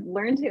kind of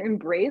learned to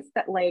embrace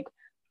that like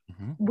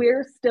Mhm.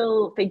 we're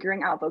still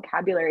figuring out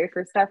vocabulary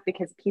for stuff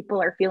because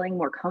people are feeling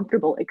more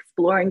comfortable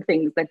exploring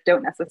things that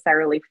don't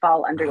necessarily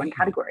fall under one Right.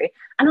 category.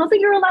 And also,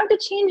 you're allowed to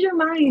change your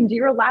mind.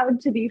 You're allowed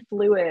to be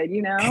fluid,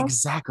 you know?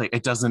 Exactly.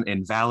 It doesn't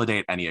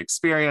invalidate any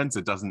experience.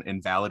 It doesn't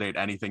invalidate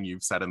anything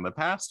you've said in the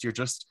past.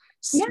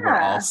 We're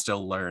all Yeah,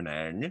 still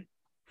learning.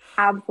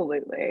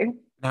 absolutely.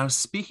 Now,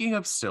 speaking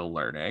of still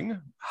learning,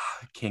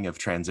 king of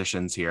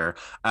transitions here,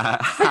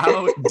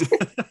 how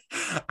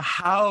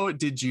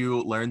did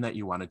you learn that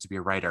you wanted to be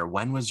a writer?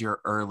 When was your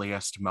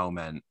earliest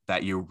moment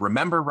that you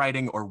remember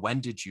writing, or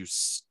when did you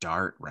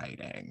start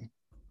writing?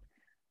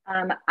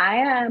 I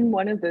am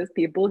one of those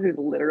people who's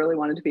literally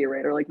wanted to be a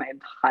writer like my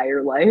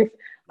entire life.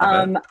 Love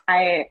it. Um,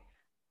 I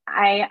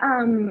I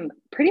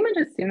pretty much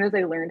as soon as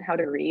I learned how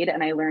to read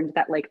and I learned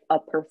that like a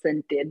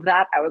person did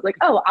that, I was like,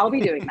 oh, I'll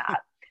be doing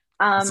that.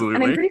 And I'm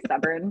Absolutely. pretty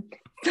stubborn.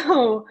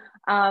 So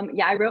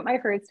yeah, I wrote my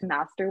first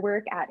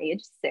masterwork at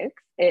age 6.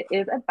 It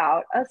is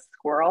about a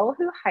squirrel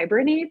who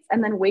hibernates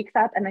and then wakes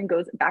up and then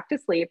goes back to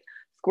sleep.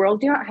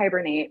 Squirrels do not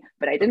hibernate,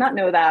 but I did not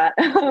know that.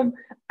 I'm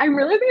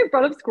realizing I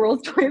brought up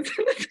squirrels twice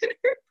in this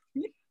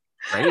interview.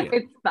 Great.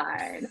 It's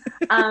fine.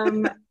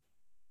 Um,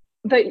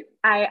 but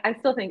I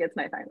still think it's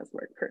my finest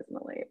work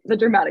personally. The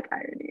dramatic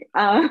irony.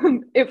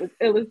 It was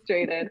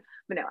illustrated,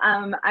 but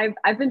no.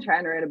 I've been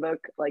trying to write a book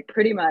like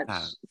pretty Uh, much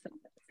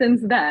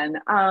since then.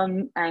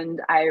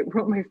 And I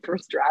wrote my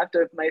first draft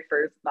of my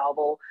first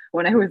novel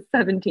when I was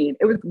 17.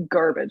 It was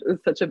garbage. It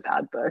was such a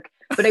bad book.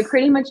 But I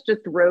pretty much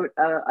just wrote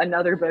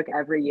another book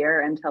every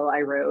year until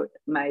I wrote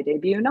my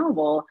debut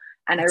novel.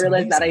 And I that's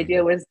realized that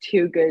idea amazing. was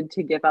too good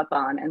to give up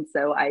on. And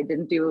so I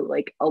didn't do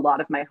like a lot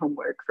of my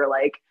homework for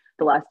like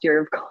the last year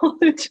of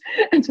college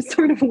and just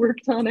sort of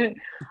worked on it.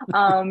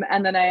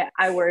 And then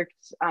I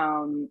worked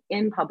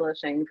in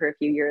publishing for a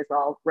few years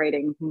while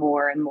writing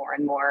more and more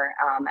and more.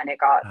 And Uh, it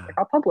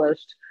got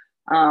published.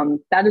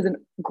 That is a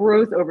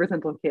gross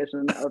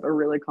oversimplification of a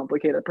really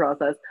complicated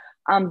process.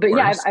 of But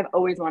yeah, course. I've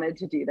always wanted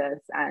to do this.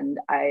 And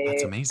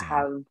That's I amazing.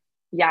 have,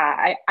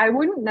 yeah, I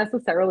wouldn't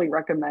necessarily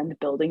recommend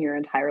building your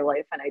entire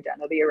life and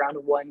identity around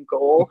one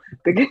goal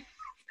because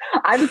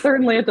I've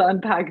certainly had to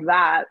unpack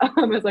that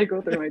as I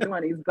go through my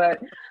 20s, but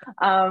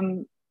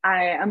I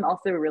am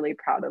also really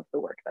proud of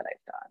the work that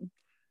I've done.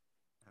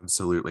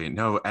 Absolutely.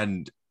 No,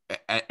 and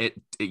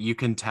you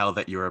can tell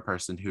that you're a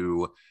person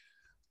who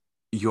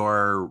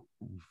you're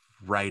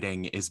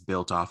writing is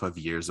built off of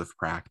years of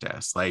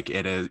practice. Like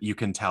it is, you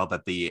can tell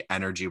that the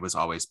energy was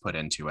always put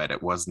into it.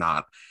 It was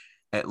not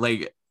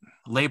like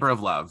labor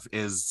of love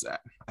is,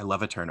 I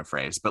love a turn of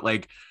phrase, but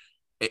like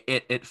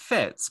it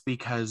fits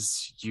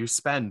because you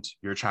spent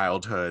your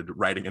childhood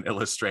writing and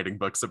illustrating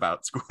books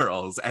about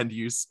squirrels, and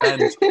you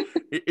spent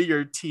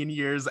your teen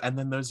years and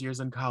then those years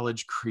in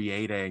college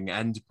creating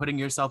and putting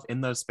yourself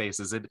in those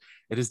spaces. It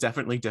is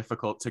definitely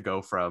difficult to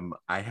go from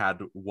I had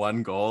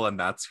one goal and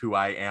that's who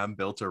I am,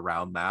 built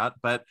around that,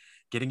 but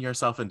getting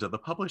yourself into the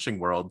publishing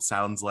world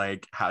sounds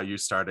like how you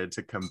started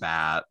to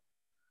combat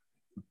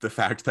the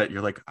fact that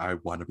you're like, I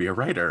want to be a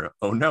writer.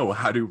 Oh no,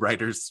 how do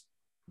writers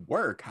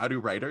work? How do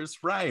writers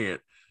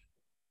write?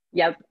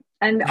 Yep.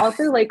 And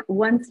also, like,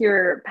 once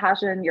your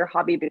passion, your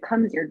hobby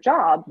becomes your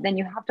job, then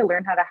you have to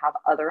learn how to have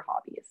other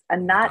hobbies.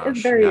 And that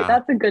is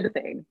that's a good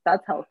thing.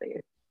 That's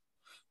healthy.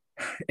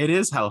 It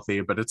is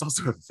healthy, but it's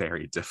also a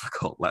very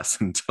difficult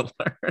lesson to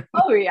learn.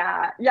 Oh,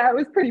 yeah. Yeah, it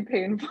was pretty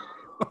painful.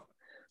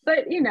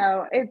 But, you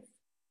know, it's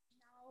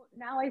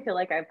now I feel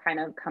like I've kind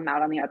of come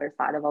out on the other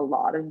side of a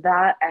lot of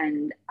that.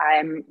 And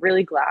I'm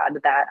really glad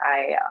that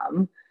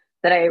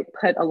I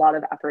put a lot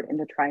of effort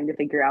into trying to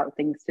figure out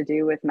things to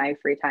do with my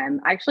free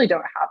time. I actually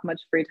don't have much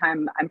free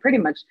time. I'm pretty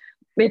much,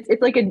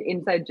 it's like an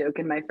inside joke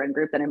in my friend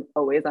group that I'm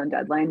always on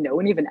deadline. No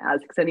one even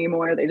asks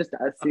anymore. They just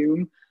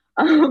assume.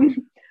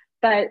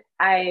 But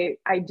I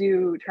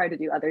do try to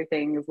do other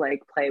things like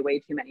play way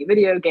too many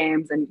video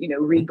games and, you know,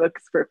 read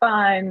books for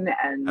fun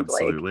and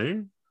absolutely.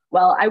 Like,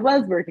 well, I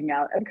was working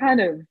out. I've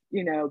kind of,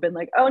 you know, been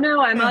like, oh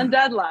no, I'm on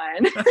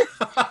deadline.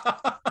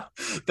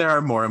 There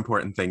are more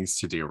important things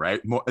to do,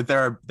 right?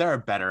 There are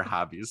better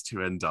hobbies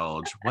to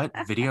indulge. What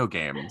video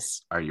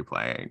games are you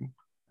playing?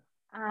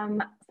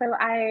 So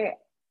I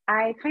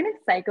kind of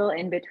cycle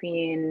in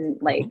between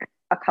like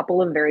a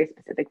couple of very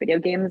specific video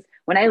games.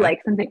 When I like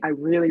something, I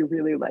really,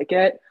 really like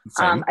it.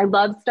 I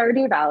love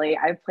Stardew Valley.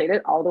 I've played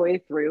it all the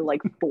way through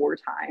like 4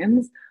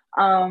 times.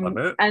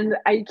 And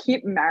I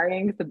keep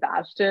marrying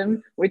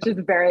Sebastian, which is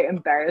very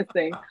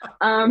embarrassing.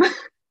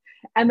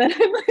 And then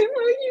I'm like,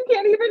 you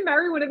can't even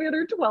marry one of the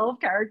other 12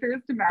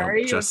 characters to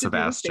marry. Nope, just you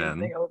have to Sebastian. Do the same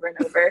thing over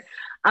and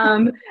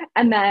over.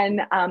 And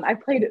then I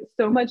played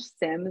so much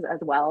Sims as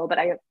well, but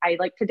I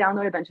like to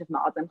download a bunch of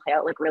mods and play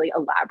out like really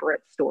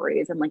elaborate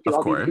stories and like do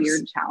all these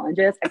weird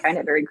challenges. I find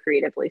it very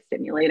creatively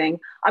stimulating.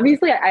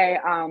 Obviously, I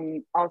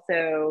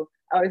also,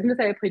 I was going to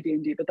say I play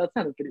D&D, but that's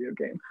not a video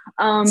game.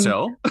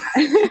 So?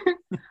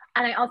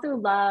 And I also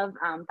love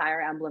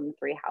Fire Emblem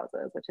Three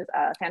Houses, which is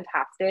a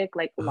fantastic,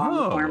 like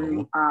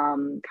long-form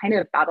kind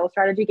of battle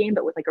strategy game,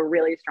 but with like a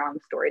really strong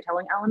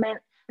storytelling element.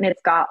 And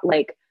it's got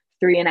like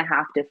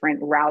 3.5 different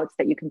routes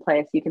that you can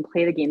play. So you can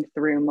play the game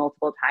through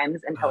multiple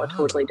times and tell a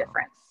totally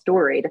different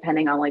story,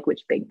 depending on like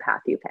which big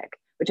path you pick,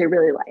 which I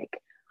really like.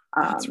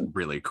 That's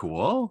really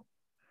cool.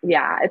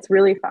 Yeah, it's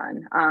really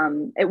fun.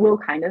 It will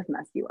kind of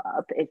mess you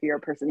up if you're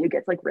a person who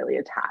gets like really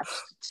attached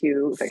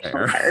to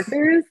fictional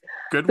characters.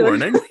 Good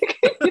warning.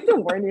 I need to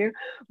warn you,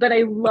 but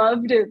I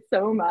loved it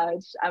so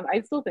much. I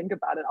still think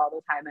about it all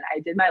the time, and I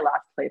did my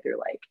last playthrough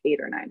like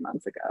 8 or 9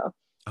 months ago.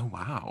 Oh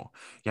wow,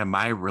 yeah.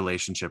 My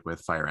relationship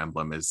with Fire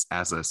Emblem is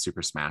as a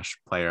Super Smash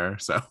player,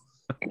 so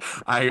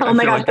I oh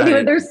my gosh,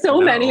 like there's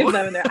so many of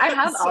them in there. I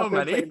have so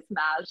also played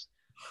Smash.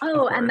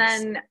 Oh, and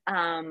then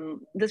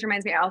this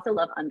reminds me, I also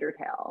love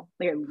Undertale.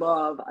 Like I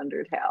love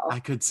Undertale. I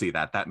could see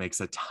that. That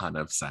makes a ton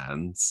of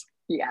sense.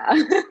 Yeah.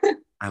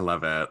 I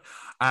love it.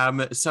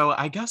 So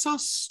I guess I'll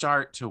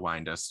start to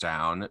wind us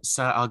down.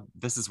 So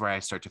this is where I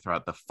start to throw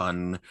out the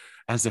fun,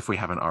 as if we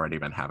haven't already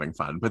been having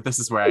fun, but this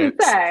is where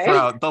I throw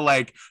out the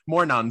like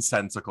more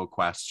nonsensical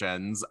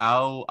questions.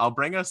 I'll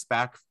bring us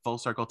back full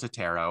circle to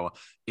tarot.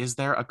 Is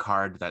there a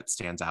card that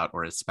stands out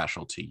or is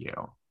special to you?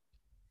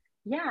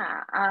 Yeah,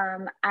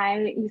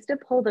 I used to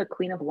pull the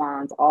Queen of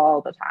Wands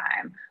all the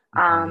time.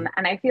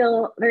 And I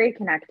feel very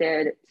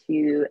connected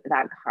to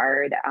that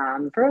card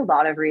for a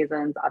lot of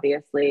reasons,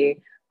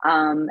 obviously.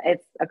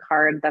 It's a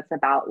card that's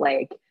about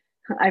like,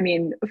 I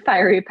mean,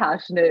 fiery,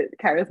 passionate,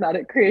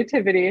 charismatic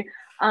creativity.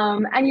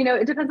 And, you know,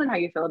 it depends on how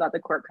you feel about the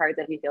court cards,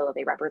 if you feel that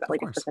they represent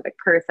like a specific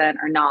person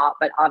or not.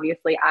 But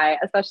obviously,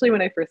 especially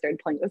when I first started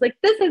playing, it was like,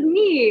 this is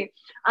me,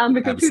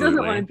 because who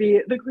doesn't want to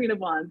be the Queen of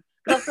Wands?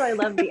 But also I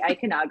love the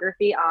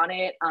iconography on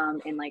it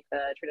in like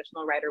the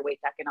traditional Rider-Waite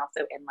deck and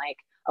also in like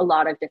a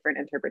lot of different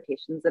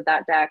interpretations of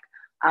that deck.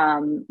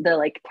 The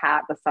like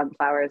cat, the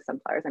sunflowers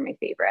are my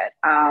favorite.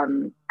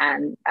 And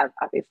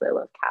obviously I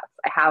love cats.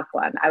 I have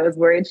one. I was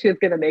worried she was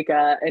going to make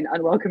an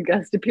unwelcome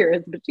guest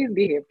appearance, but she's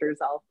behaved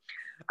herself.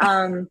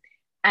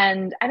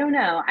 And I don't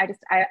know,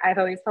 I've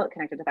always felt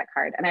connected to that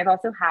card. And I've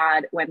also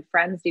had, when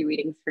friends do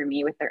readings for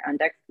me with their own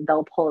decks,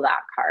 they'll pull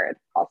that card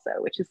also,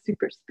 which is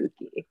super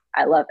spooky.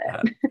 I love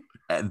it.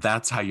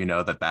 That's how you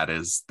know that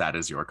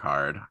is your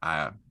card,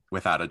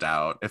 without a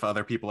doubt. If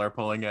other people are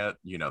pulling it,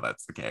 you know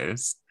that's the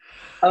case.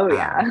 Oh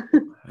yeah.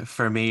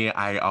 For me,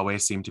 I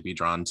always seem to be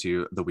drawn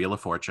to the Wheel of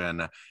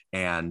Fortune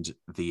and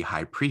the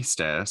High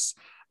Priestess.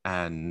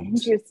 And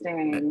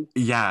Interesting.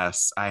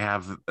 yes, I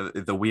have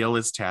the wheel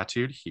is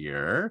tattooed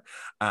here.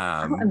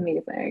 Oh,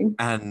 amazing.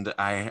 And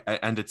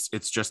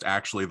it's just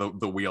actually the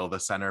wheel, the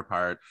center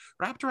part,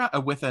 wrapped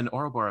around with an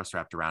Ouroboros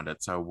wrapped around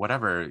it. So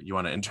whatever you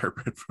want to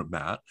interpret from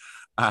that.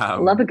 I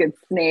love a good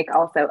snake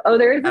also. Oh,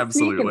 there is a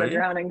snake in the Absolutely.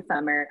 drowning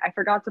summer. I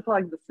forgot to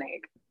plug the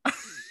snake.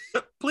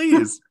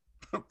 Please,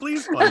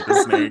 please plug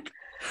the snake.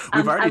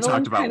 We've already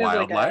talked Evelyn's about kind of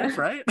like wildlife,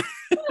 right?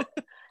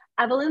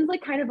 Evelyn's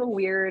like kind of a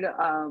weird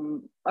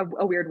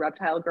a weird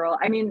reptile girl.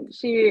 I mean,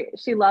 she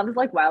loves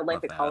like wildlife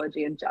Love that.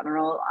 ecology in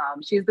general.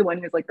 She's the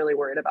one who's like really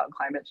worried about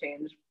climate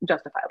change,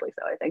 justifiably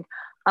so, I think.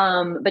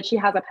 But she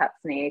has a pet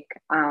snake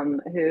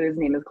whose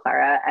name is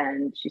Clara,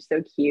 and she's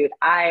so cute.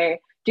 I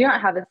do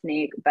not have a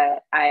snake,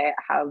 but I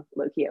have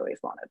low-key always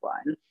wanted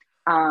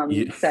one.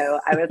 You- So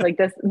I was like,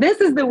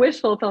 this is the wish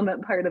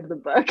fulfillment part of the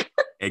book.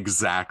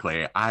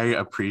 exactly. I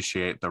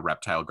appreciate the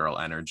reptile girl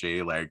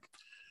energy. Like,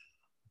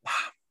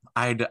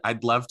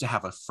 I'd love to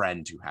have a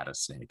friend who had a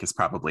snake is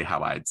probably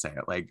how I'd say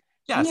it. Like,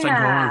 yes, I'd go over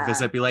Yeah.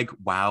 visit, be like,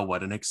 wow,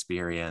 what an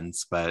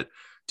experience. But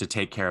to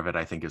take care of it,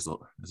 I think is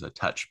a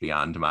touch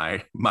beyond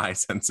my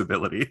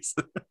sensibilities.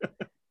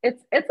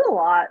 It's a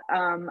lot.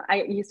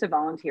 I used to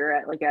volunteer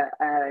at like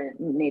a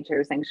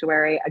nature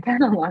sanctuary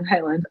again on Long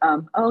Island.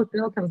 Oh, it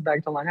all comes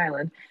back to Long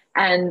Island,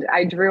 and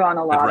I drew on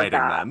a Good lot of writing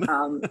that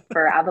then.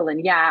 for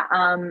Evelyn. Yeah,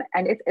 and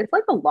it's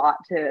like a lot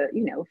to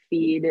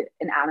feed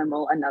an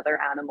animal another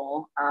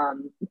animal.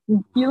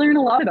 You learn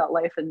a lot about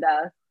life and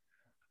death.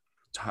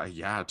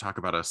 Yeah, talk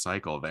about a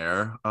cycle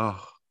there.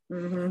 Oh,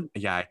 Hmm.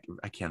 yeah,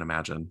 I can't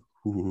imagine.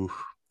 Ooh,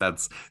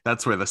 that's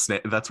where that's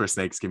where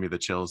snakes give me the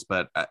chills.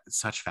 But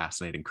such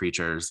fascinating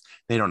creatures.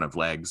 They don't have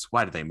legs.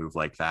 Why do they move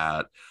like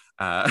that?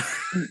 Uh,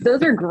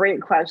 Those are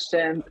great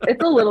questions.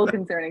 It's a little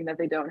concerning that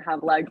they don't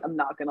have legs. I'm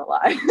not gonna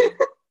lie.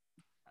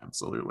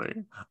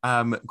 absolutely.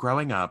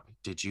 Growing up,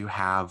 did you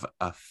have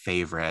a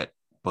favorite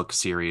book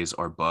series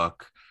or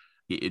book?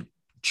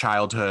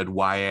 Childhood,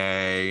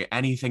 YA,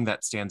 anything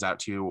that stands out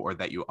to you or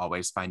that you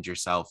always find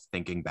yourself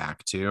thinking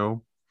back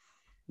to?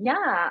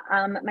 Yeah,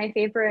 my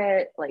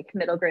favorite like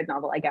middle grade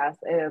novel, I guess,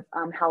 is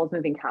Howl's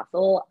Moving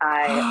Castle.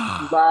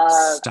 I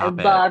Stop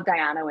it. love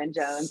Diana Wynne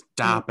Jones.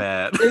 Stop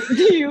it.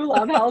 Do you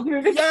love Howl's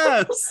Moving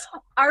Castle? Yes.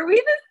 Are we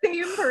the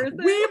same person?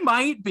 We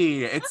might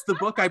be. It's the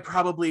book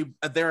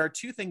there are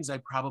two things I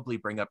probably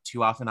bring up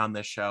too often on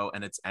this show,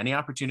 and it's any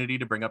opportunity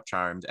to bring up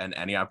Charmed and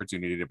any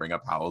opportunity to bring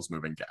up Howl's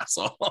Moving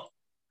Castle.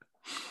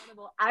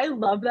 Incredible. I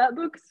love that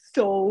book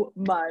so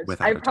much.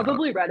 Without a I've doubt.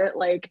 probably read it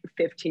like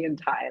 15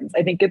 times.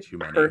 I think it's Too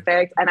many.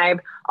 perfect. And I've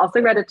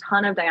also read a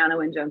ton of Diana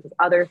Wynne Jones's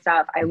other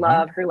stuff. I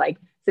love her like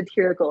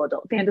satirical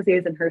adult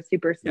fantasies and her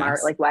super smart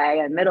Yes. like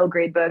YA and middle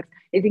grade books.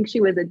 I think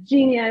she was a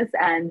genius.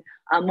 And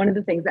one of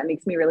the things that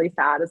makes me really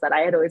sad is that I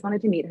had always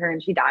wanted to meet her,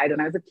 and she died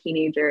when I was a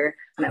teenager.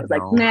 And I was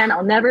like, man,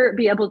 I'll never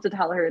be able to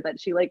tell her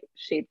that she like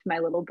shaped my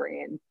little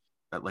brain.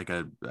 Like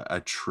a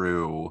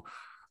true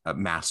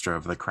master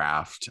of the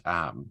craft.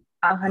 I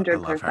love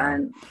her.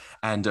 100%.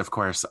 And of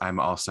course, I'm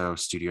also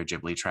Studio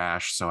Ghibli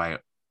trash, so I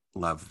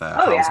love the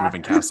Oh, Howl's yeah.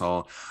 Moving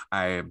Castle.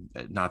 I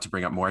not to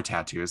bring up more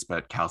tattoos,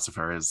 but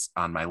Calcifer is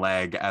on my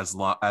leg as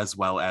well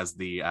as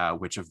the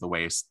Witch of the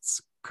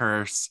Wastes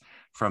curse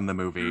from the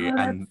movie, Oh,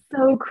 that's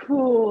so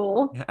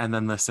cool. and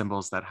then the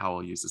symbols that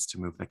Howl uses to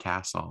move the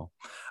castle.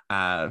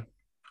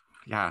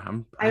 Yeah,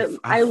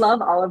 I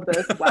love all of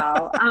this.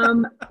 Wow.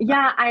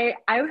 Yeah, I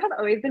have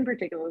always been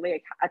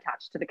particularly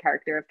attached to the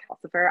character of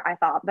Calcifer. I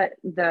thought that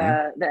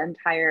the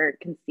entire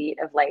conceit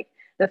of like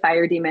the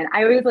fire demon,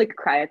 I always like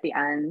cry at the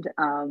end.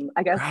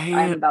 I guess I'm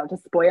right, about to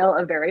spoil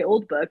a very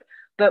old book,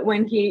 but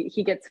when he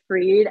gets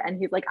freed and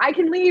he's like, I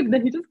can leave,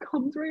 then he just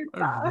comes right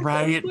back.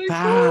 right Like,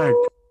 back.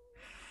 oh,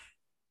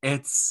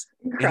 It is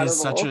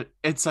incredible.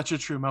 such a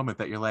true moment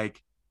that you're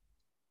like,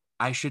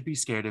 I should be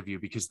scared of you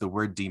because the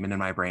word demon in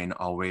my brain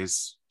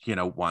always,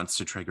 wants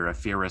to trigger a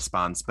fear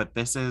response. But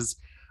this is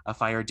a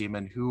fire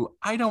demon who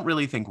I don't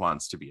really think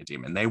wants to be a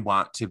demon. They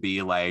want to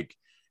be like,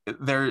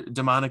 they're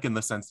demonic in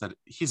the sense that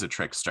he's a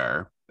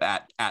trickster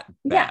at Yeah.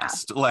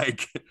 best.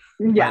 Like,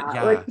 Yeah. but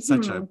yeah, Like,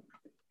 such a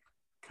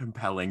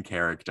compelling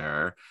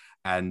character.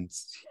 And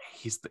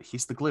he's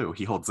the glue.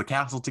 He holds the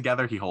castle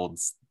together. He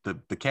holds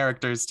the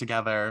characters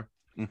together.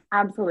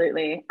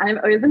 absolutely. And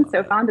I've always been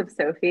so fond of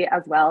Sophie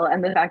as well.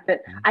 And the fact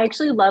that I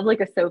actually love like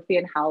a Sophie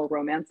and Howl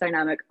romance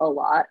dynamic a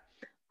lot.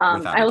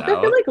 Without I a also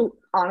feel doubt. like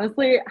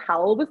honestly,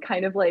 Howl was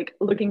kind of like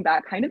looking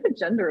back, kind of a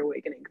gender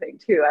awakening thing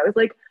too. I was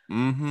like,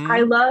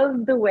 I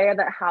love the way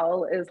that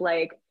Howl is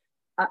like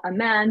a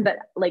man, but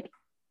like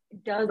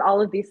does all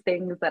of these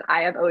things that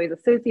I have always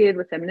associated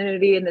with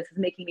femininity. And this is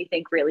making me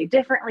think really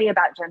differently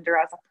about gender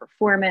as a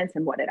performance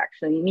and what it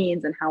actually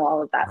means and how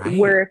all of that Right.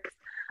 works.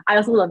 I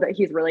also love that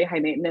he's really high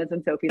maintenance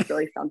and Sophie's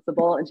really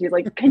sensible. And she's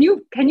like, can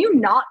you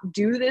not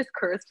do this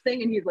cursed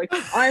thing? And he's like,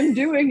 I'm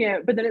doing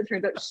it. But then it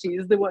turns out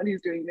she's the one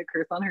who's doing the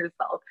curse on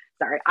herself.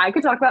 Sorry, I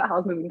could talk about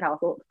Howl's Moving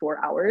Castle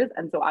for hours.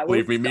 And so I will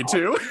Believe me, me stop.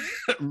 too.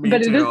 Me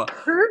But too. it is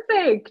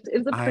perfect.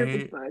 It's a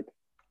perfect book.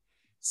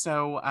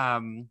 So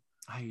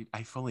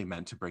I fully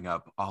meant to bring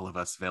up all of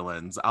us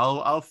villains.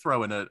 I'll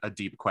throw in a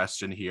deep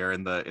question here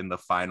in the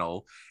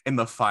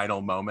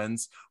final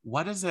moments.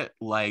 What is it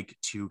like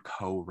to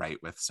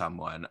co-write with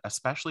someone,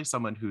 especially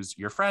someone who's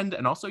your friend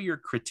and also your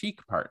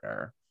critique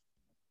partner?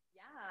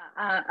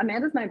 Yeah,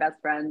 Amanda's my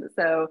best friend,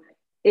 so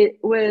it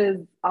was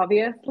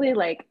obviously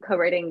like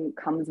co-writing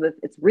comes with,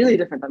 it's really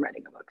different than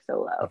writing a book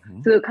solo.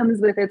 Mm-hmm. So it comes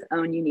with its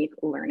own unique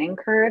learning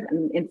curve,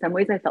 and in some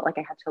ways I felt like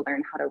I had to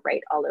learn how to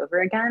write all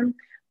over again.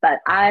 But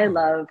I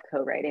love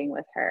co-writing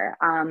with her.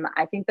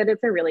 I think that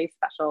it's a really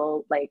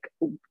special like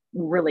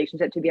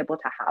relationship to be able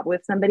to have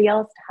with somebody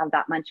else, to have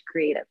that much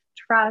creative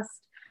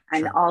trust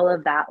and Sure. all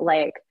of that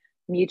like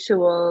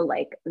mutual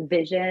like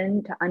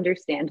vision to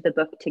understand the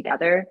book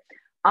together.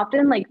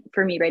 Often, like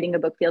for me, writing a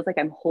book feels like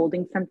I'm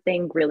holding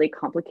something really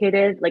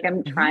complicated, like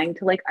I'm Mm-hmm. trying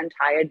to like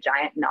untie a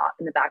giant knot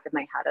in the back of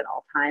my head at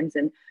all times.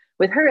 And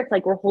with her, it's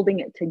like we're holding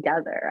it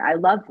together. I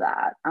love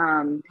that.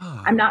 I'm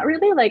not Oh,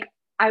 really like,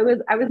 I was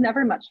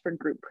never much for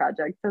group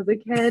projects as a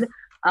kid. me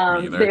They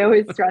either.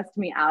 always stressed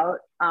me out.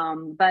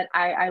 But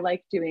I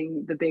like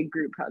doing the big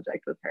group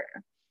project with her.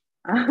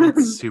 That's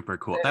um, super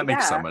cool. but That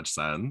makes so yeah, much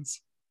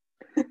sense.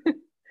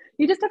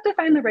 you just have to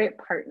find the right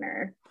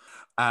partner.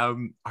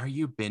 Are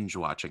you binge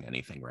watching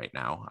anything right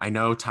now? I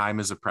know time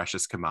is a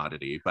precious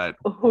commodity, but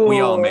we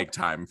all Oh, make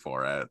time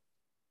for it.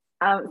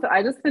 so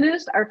I just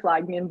finished Our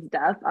Flag Means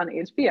Death on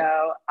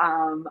HBO.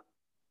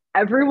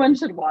 Everyone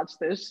should watch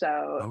this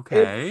show. It's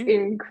Okay,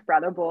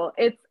 incredible.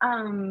 It's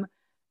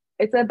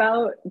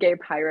about gay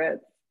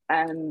pirates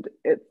and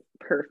it's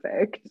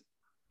perfect.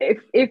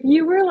 If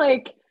you were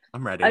like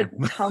I'm a ready.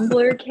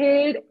 Tumblr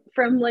kid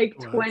from like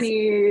Was.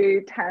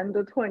 2010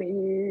 to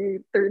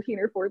 2013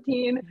 or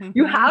 14,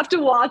 you Mhm. have to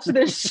watch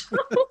this show.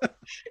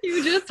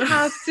 You just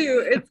have to.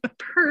 It's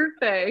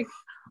perfect.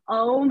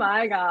 Oh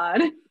my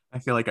God. I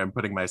feel like I'm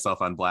putting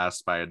myself on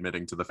blast by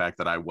admitting to the fact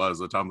that I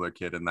was a Tumblr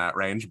kid in that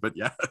range, but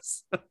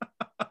yes,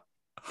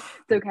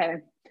 It's okay.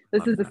 This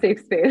love is a that. safe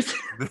space.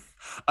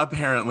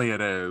 Apparently it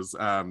is.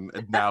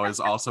 Now is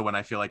also when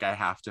I feel like I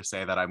have to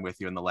say that I'm with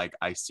you in the like,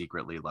 I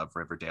secretly love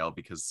Riverdale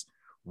because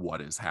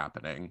what is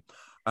happening?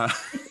 Uh,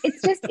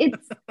 It's just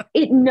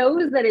it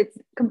knows that it's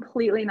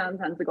completely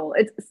nonsensical.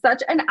 It's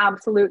such an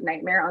absolute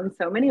nightmare on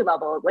so many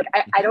levels. Like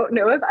I don't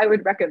know if I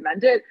would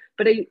recommend it,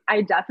 but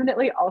I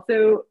definitely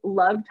also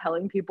love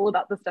telling people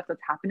about the stuff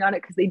that's happened on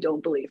it because they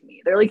don't believe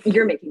me. They're like,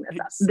 you're making this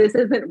up. This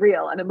exactly. isn't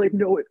real. And I'm like,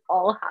 no, it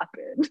all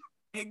happened.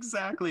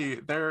 Exactly.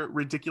 Their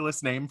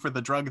ridiculous name for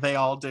the drug they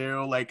all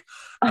do, like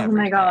Oh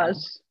my gosh.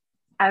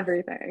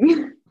 everything.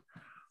 Everything.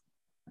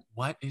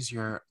 What is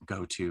your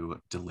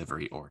go-to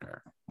delivery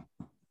order?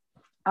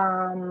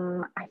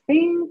 I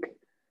think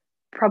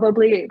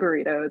probably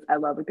burritos. I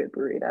love a good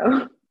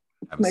burrito.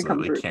 It's my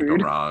Absolutely comfort can't go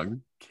food.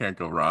 wrong. Can't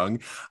go wrong.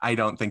 I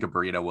don't think a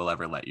burrito will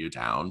ever let you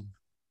down.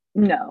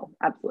 No,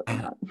 absolutely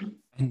And, not.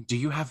 and do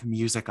you have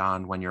music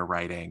on when you're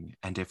writing?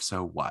 And if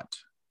so, what?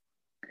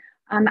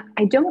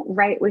 I don't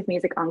write with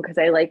music on because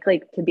I like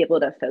to be able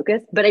to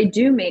focus, but I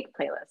do make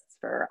playlists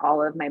for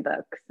all of my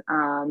books.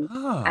 And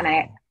Oh,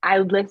 I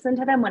listen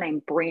to them when I'm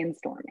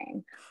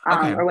brainstorming,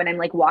 okay. or when I'm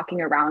like walking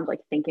around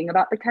like thinking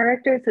about the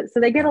characters. So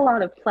they get Yeah, a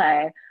lot of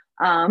play.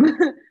 Um,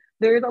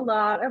 there's a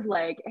lot of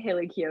like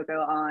Haley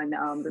Kiyoko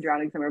on the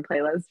Drowning Summer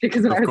playlist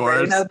because when I of was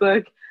writing course. that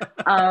book,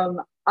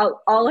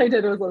 all I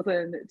did was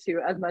listen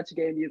to as much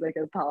gay music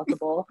as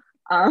possible.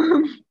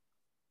 Um,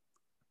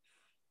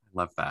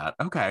 Love that.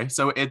 Okay.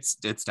 So it's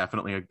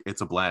definitely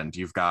it's a blend.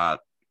 You've got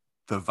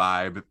the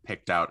vibe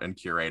picked out and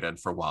curated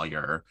for while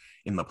you're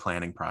in the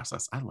planning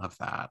process. I love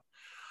that.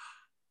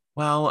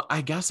 Well,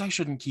 I guess I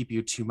shouldn't keep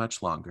you too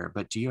much longer,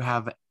 but do you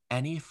have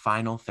any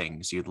final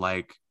things you'd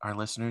like our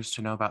listeners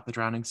to know about the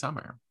Drowning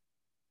Summer?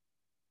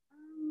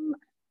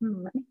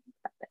 let me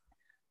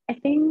I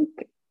think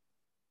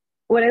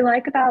what I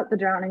like about The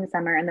Drowning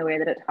Summer and the way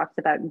that it talks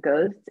about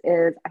ghosts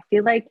is I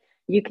feel like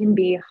you can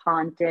be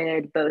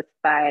haunted both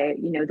by,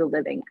 the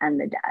living and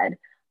the dead.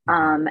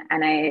 Mhm.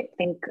 And I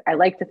think, I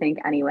like to think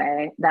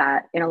anyway,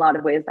 that in a lot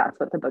of ways, that's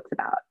what the book's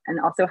about. And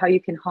also how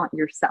you can haunt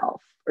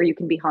yourself or you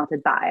can be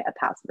haunted by a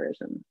past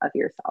version of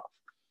yourself.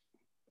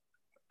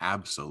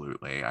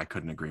 Absolutely. I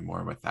couldn't agree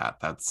more with that.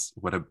 That's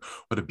what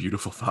a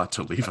beautiful thought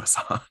to leave us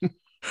on.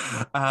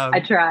 I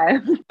um, try.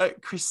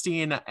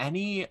 Christine,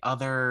 any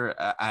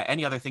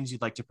other things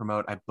you'd like to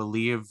promote? I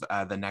believe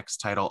the next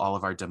title, All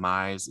of Our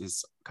Demise,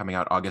 is coming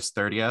out August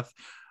 30th.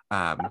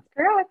 Um, That's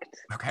correct.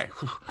 okay.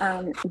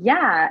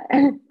 Yeah,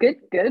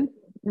 good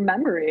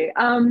memory.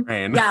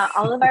 Rain. Yeah,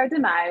 All of Our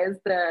Demise,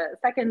 the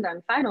second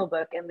and final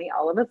book in the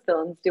All of Us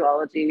Villains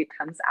duology,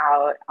 comes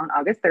out on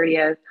August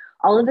 30th.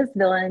 All of Us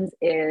Villains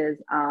is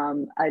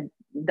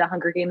the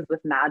Hunger Games with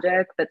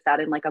magic, but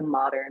set in like a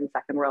modern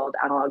second world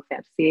analog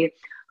fantasy.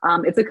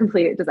 It's a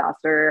complete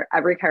disaster.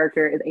 Every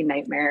character is a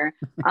nightmare.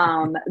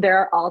 There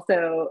are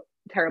also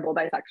terrible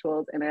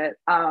bisexuals in it,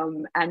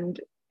 and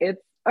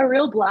it's a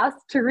real blast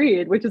to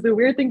read, which is a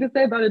weird thing to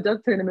say about a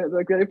Duck Tournament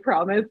book, but I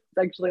promise it's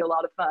actually a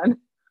lot of fun.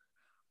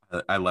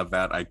 I love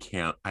that. I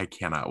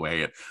cannot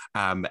wait.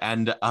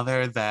 And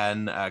other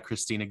than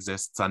Christine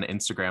exists on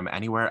Instagram,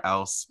 anywhere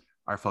else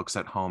our folks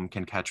at home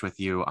can catch with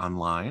you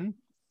online?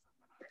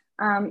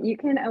 You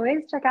can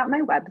always check out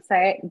my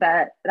website,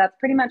 but that's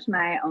pretty much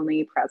my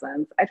only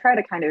presence. I try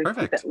to kind of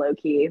keep it low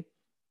key.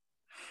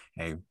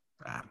 Hey,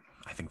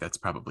 I think that's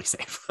probably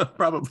safe,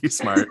 probably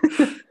smart.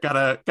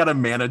 gotta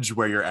manage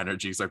where your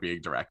energies are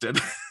being directed.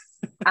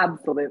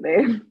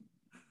 Absolutely.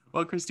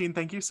 Well, Christine,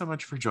 thank you so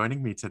much for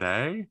joining me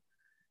today.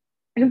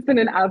 It's been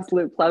an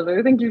absolute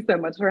pleasure. Thank you so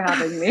much for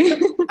having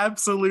me.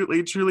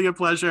 Absolutely, truly a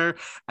pleasure.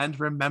 And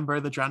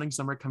remember, The Drowning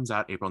Summer comes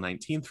out April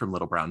 19th from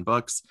Little Brown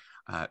Books.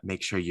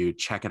 Make sure you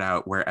check it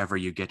out wherever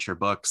you get your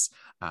books,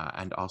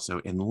 and also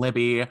in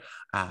Libby.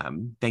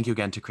 Thank you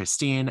again to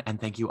Christine, and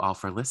thank you all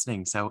for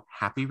listening. So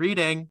happy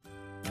reading.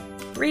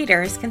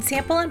 Readers can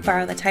sample and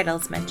borrow the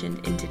titles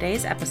mentioned in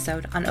today's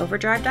episode on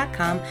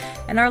overdrive.com,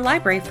 and our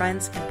library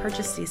friends can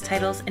purchase these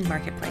titles in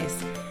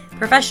Marketplace.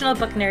 Professional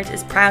Book Nerds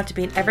is proud to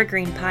be an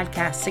Evergreen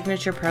Podcast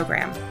signature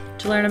program.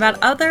 To learn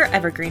about other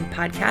Evergreen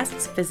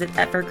podcasts, visit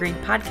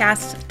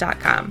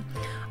evergreenpodcast.com.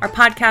 Our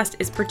podcast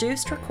is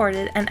produced,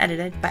 recorded, and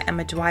edited by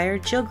Emma Dwyer,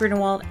 Jill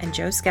Grunewald, and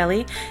Joe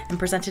Skelly, and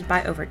presented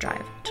by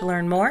Overdrive. To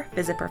learn more,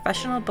 visit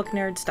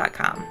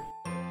professionalbooknerds.com.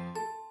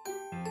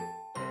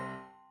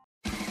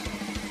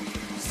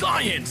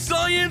 Science,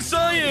 science,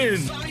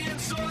 science!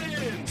 Science,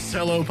 science!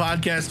 Hello,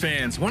 podcast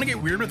fans. Want to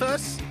get weird with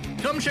us?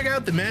 Come check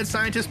out the Mad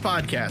Scientist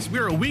Podcast.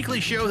 We're a weekly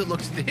show that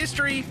looks at the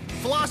history,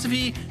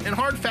 philosophy, and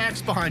hard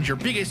facts behind your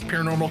biggest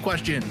paranormal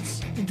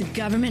questions. Did the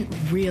government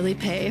really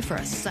pay for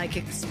a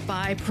psychic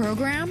spy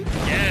program?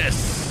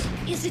 Yes!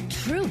 Is it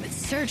true that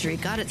surgery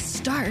got its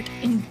start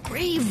in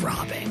grave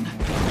robbing?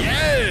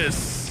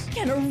 Yes!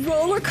 Can a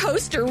roller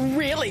coaster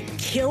really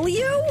kill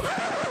you?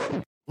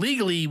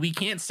 Legally, we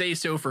can't say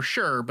so for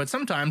sure, but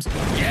sometimes,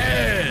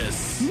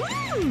 yes!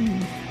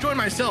 Join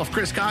myself,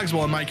 Chris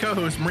Cogswell, and my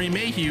co-host, Marie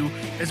Mayhew,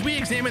 as we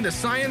examine the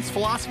science,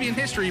 philosophy, and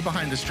history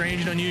behind the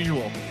strange and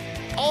unusual.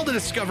 All to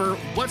discover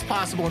what's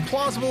possible and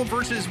plausible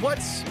versus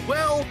what's,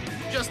 well,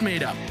 just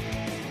made up.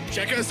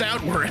 Check us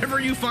out wherever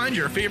you find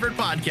your favorite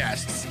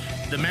podcasts.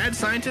 The Mad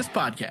Scientist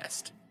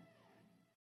Podcast.